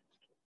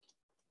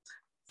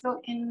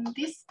 So in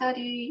this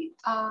study,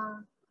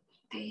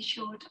 they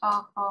showed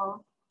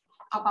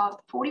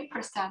about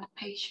 40%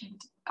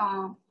 patient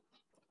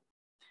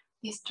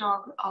this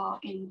drug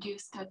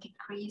induced a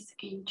decrease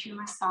in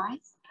tumor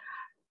size,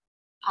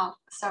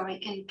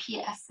 in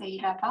PSA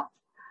level.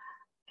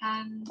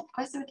 And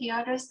also the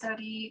other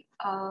study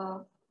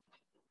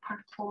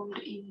performed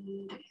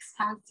in the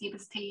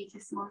extensive stage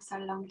small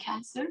cell lung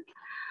cancer.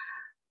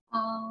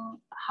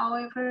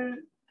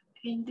 However,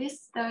 in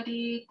this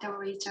study, the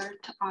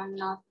results are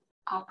not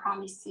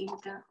promising.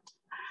 The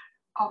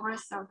overall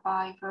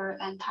survival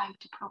and time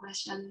to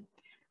progression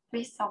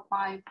free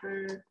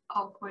survival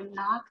were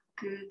not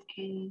good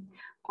in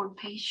all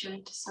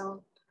patients.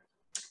 So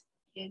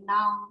yeah,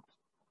 now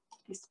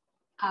this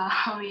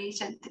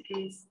reagent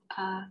is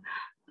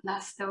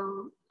not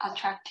so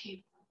attractive.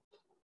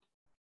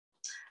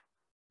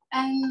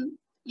 And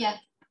yeah,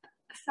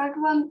 third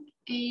one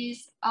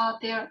is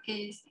there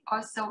is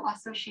also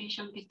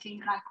association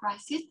between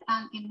glycolysis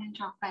and immune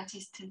drug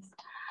resistance.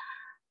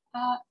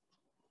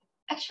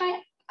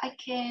 Actually, I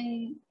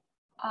can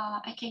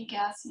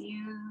guess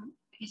you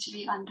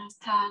easily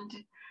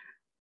understand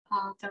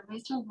the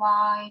reason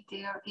why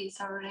there is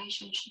a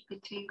relationship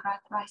between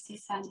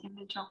glycolysis and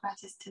immune drug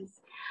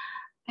resistance.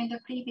 In the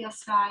previous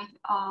slide,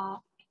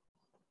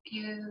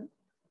 you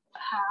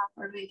have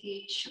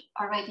already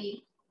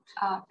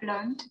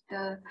learned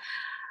the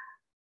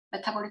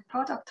metabolic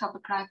product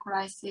of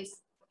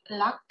glycolysis.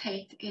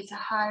 Lactate is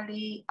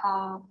highly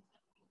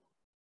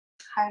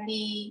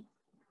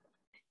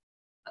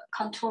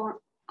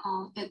controlled.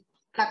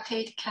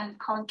 Lactate can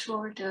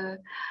control the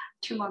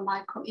tumor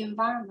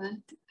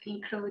microenvironment,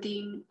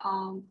 including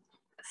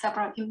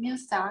several immune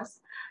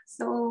cells.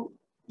 So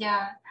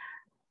yeah,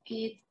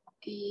 it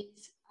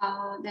is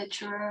a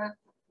natural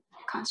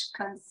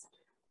consequence,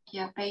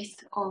 yeah,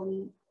 based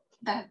on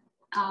that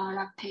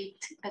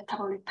lactate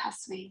metabolic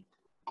pathway.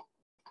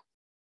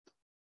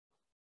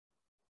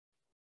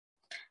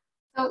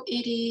 So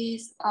it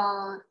is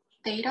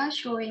data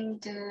showing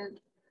the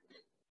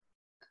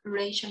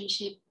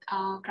relationship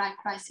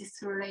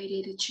glycolysis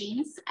related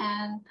genes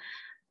and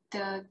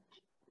the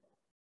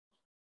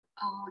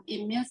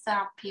immune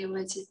therapy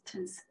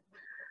resistance.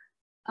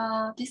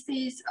 This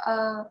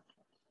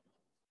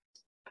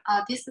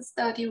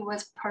study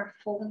was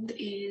performed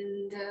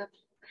in the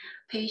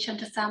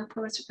patient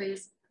samples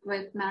with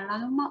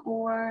melanoma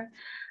or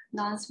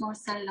non-small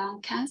cell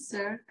lung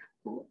cancer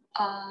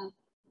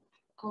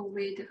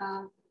with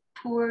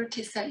poor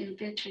T-cell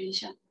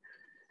infiltration.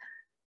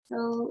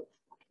 So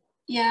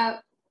yeah,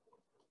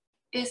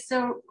 it's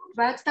a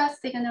red dot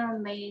signal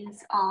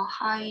means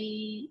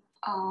high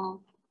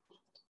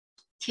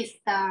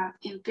T-cell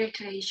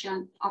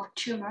infiltration of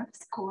tumor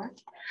score,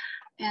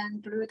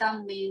 and blue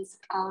dot means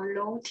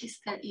low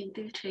T-cell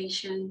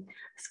infiltration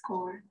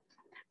score.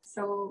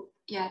 So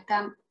yeah,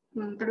 that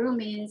blue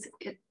means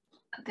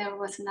there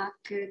was not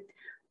good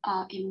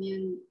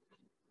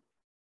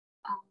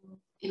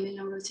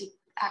immunologic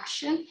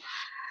action.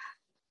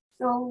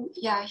 So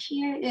yeah,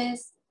 here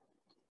is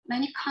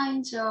many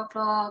kinds of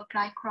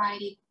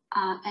glycolytic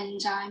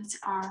enzymes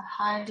are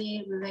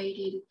highly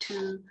related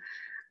to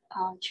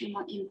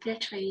tumor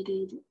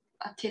infiltrated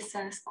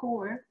T-cell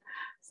score.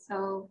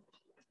 So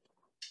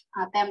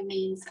that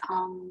means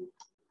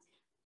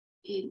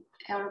in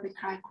aerobic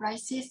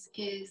glycolysis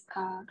is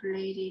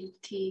related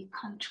to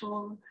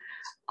control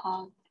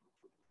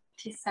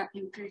T-cell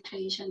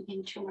infiltration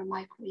in tumor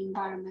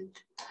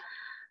microenvironment.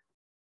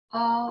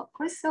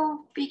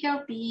 Also,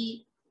 figure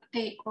B,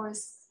 they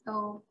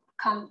also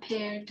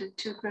compare the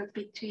two groups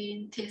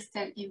between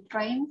T-cell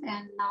inflamed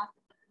and not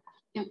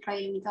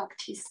inflamed of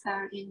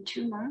T-cell in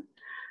tumor.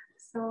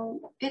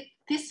 So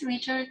this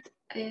result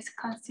is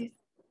consistent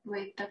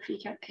with the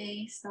figure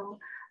A. So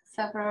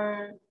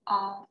several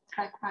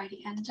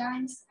glycolytic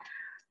enzymes,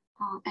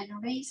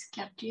 NRAs,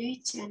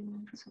 GAPDH,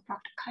 and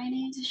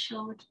phosphofructokinase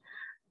showed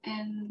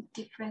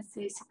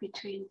differences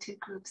between two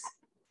groups.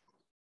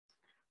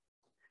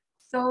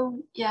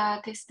 So yeah,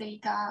 this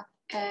data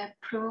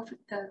proved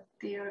that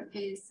there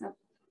is a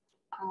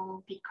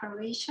big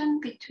correlation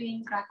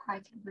between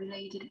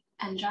glycolytic-related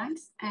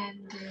enzymes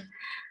and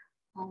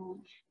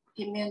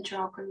immune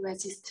drug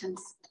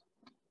resistance.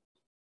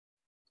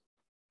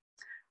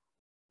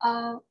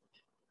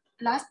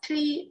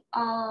 Lastly,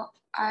 I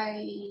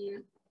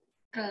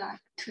would like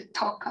to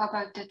talk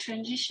about the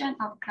transition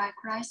of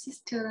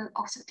glycolysis to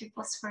oxidative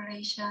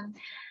phosphorylation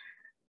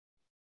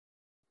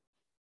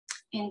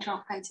in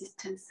drug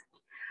resistance.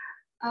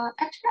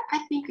 Actually, I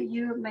think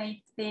you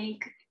may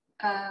think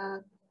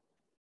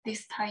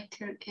this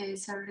title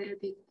is a little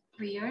bit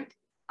weird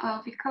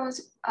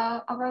because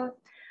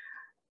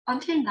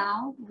until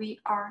now, we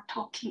are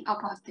talking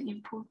about the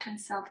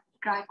importance of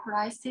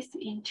glycolysis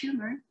in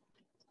tumor.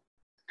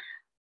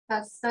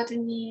 But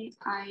suddenly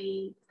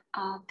I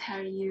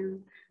tell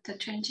you the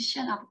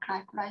transition of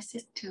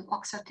glycolysis to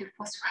oxidative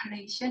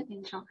phosphorylation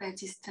in drug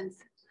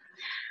resistance.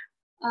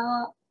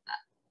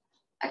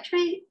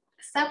 Actually,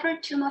 several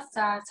tumor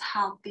cells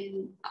have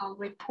been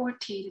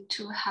reported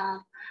to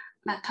have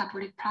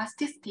metabolic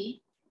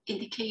plasticity,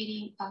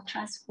 indicating a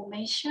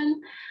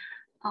transformation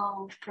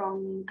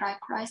from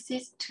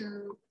glycolysis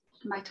to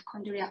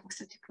mitochondrial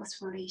oxidative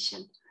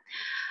phosphorylation.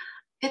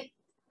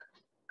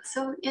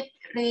 So it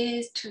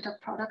leads to the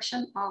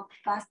production of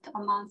vast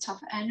amounts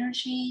of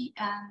energy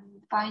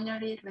and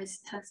finally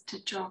resistance to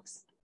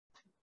drugs.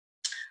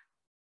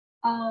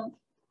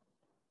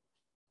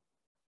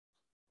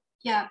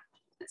 Yeah,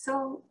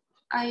 so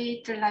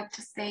I'd like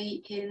to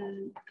say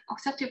in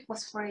oxidative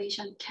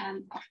phosphorylation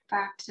can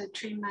affect the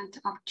treatment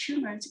of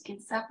tumors in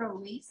several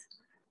ways.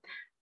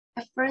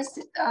 At first,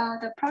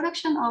 the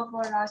production of a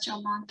large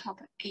amount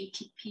of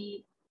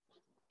ATP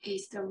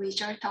is the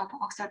result of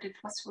oxidative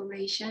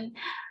phosphorylation.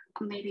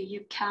 Maybe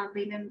you can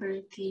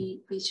remember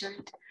the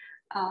result.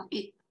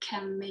 It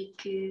can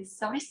make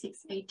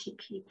 36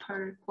 ATP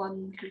per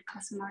one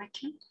glucose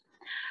molecule.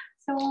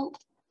 So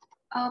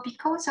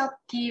because of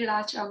the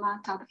large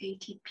amount of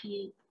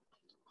ATP,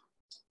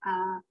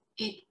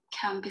 it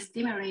can be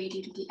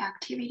stimulated the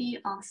activity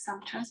of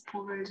some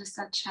transporters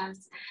such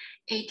as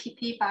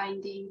ATP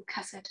binding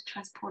cassette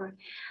transporter.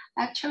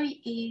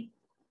 Actually,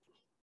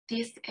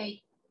 this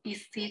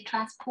ATP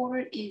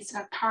transporter is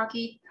a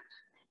target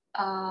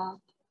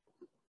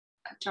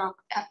drug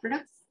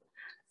efflux,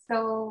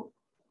 so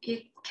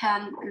it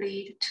can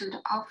lead to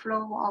the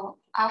outflow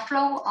of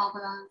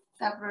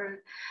several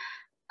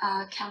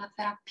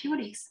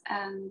chemotherapeutics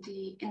and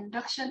the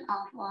induction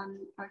of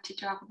an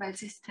multi-drug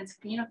resistance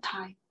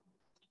phenotype.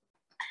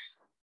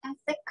 And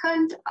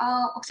second,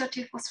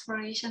 oxidative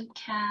phosphorylation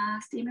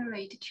can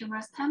stimulate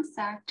tumor stem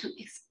cells to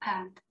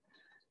expand.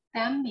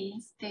 That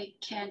means they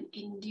can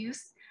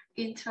induce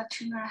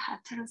intratumor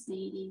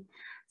heterogeneity,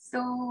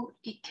 so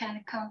it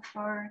can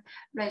confer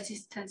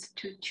resistance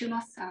to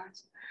tumor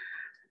cells.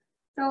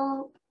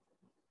 So,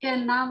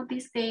 yeah, now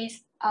these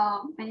days,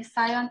 many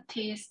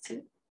scientists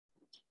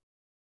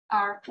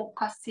are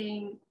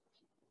focusing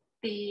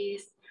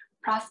this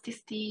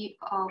plasticity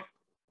of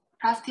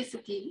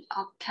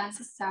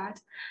cancer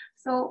cells.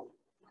 So,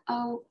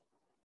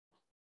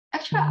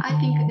 actually, I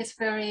think it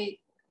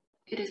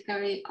is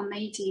very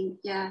amazing.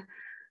 Yeah,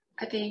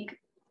 I think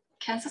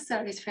cancer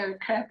cell is very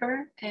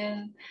clever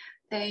and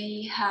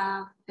they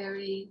have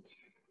very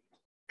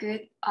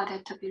good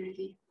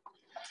adaptability.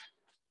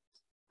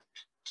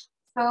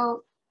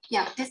 So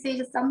yeah, this is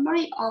a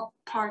summary of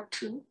part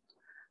 2.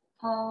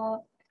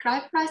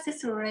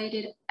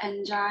 Glycolysis-related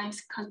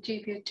enzymes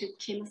contribute to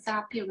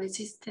chemotherapy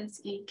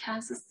resistance in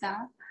cancer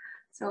cells.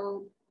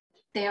 So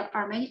there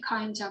are many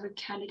kinds of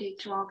candidate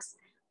drugs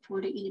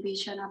for the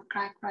inhibition of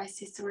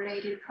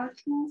glycolysis-related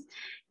proteins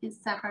in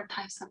several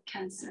types of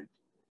cancer.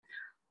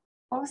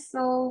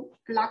 Also,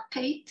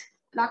 lactate.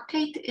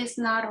 Lactate is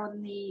not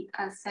only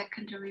a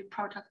secondary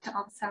product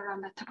of cellular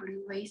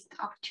metabolic waste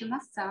of tumor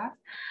cells,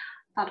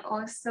 but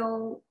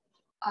also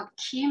a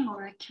key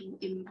molecule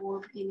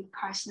involved in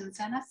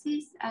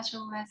carcinogenesis as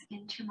well as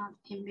in tumor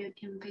immune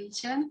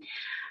invasion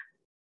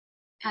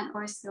and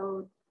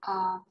also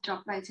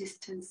drug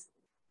resistance.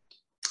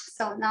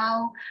 So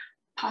now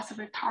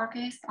possible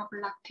targets of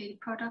lactate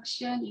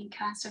production in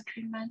cancer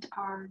treatment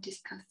are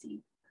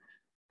discussing.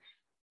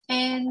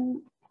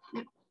 And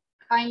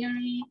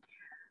finally,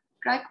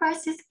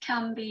 glycolysis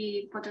can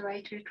be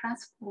moderately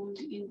transformed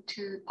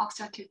into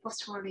oxidative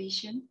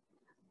phosphorylation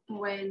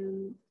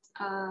when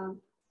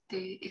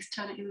the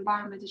external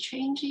environment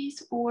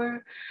changes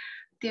or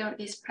there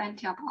is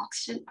plenty of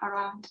oxygen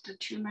around the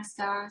tumor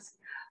cells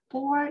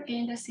or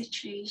in the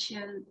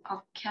situation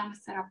of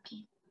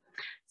chemotherapy.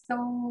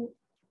 So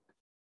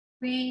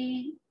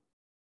we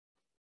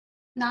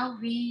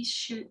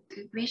should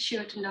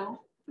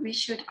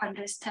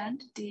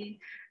understand the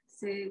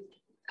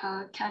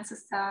cancer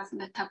cells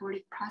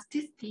metabolic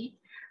plasticity.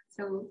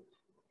 So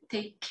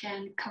they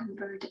can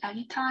convert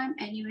anytime,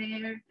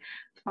 anywhere,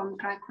 from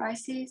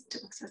glycolysis to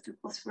oxidative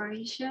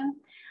phosphorylation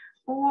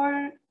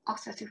or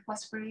oxidative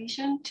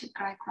phosphorylation to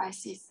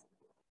glycolysis.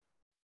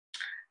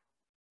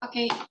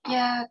 Okay,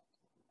 yeah,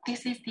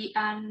 this is the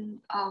end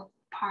of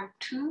part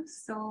 2.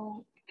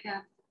 So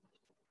yeah,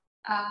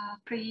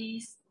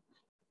 please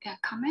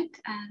comment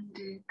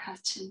and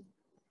question.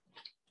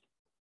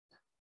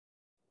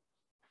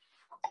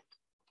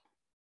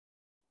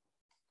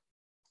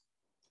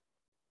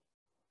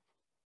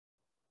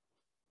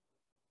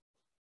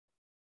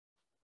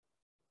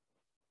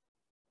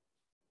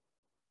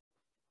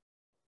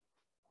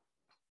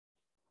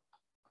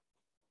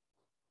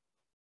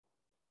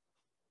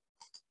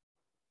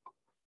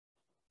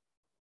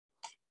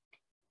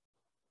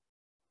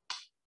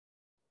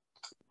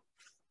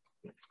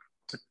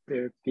 Would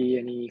there be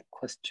any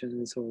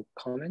questions or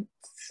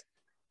comments?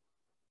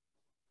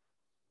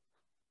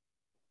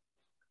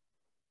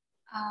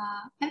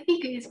 I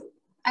think it's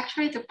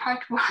actually the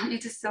part 1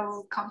 is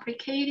so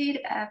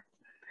complicated and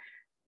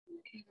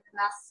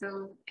not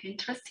so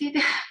interested.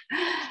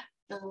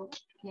 So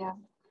yeah.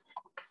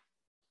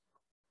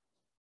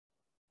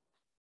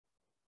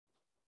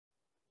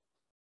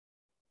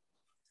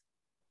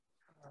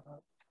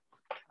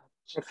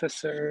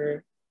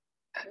 Professor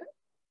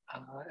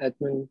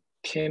Edmund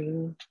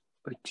Kim,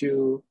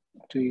 do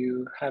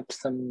you have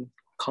some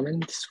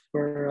comments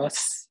for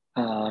us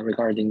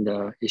regarding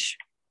the issue?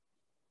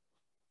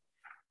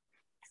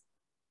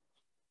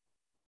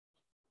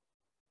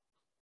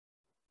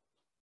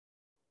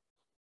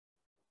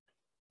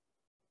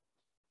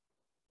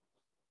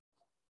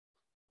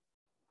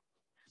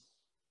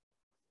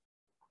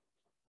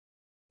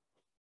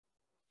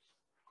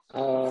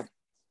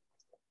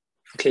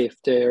 Okay, if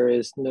there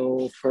is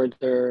no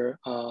further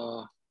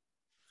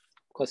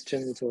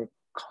questions or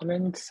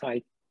comments,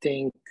 I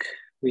think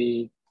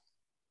we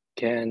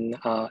can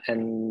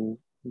end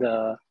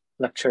the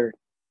lecture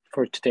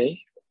for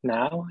today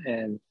now.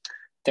 And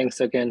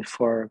thanks again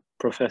for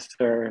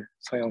Professor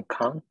Soyoung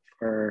Kang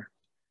for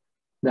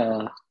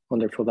the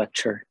wonderful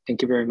lecture.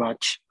 Thank you very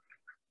much.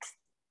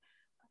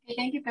 Okay,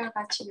 thank you very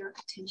much for your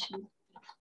attention.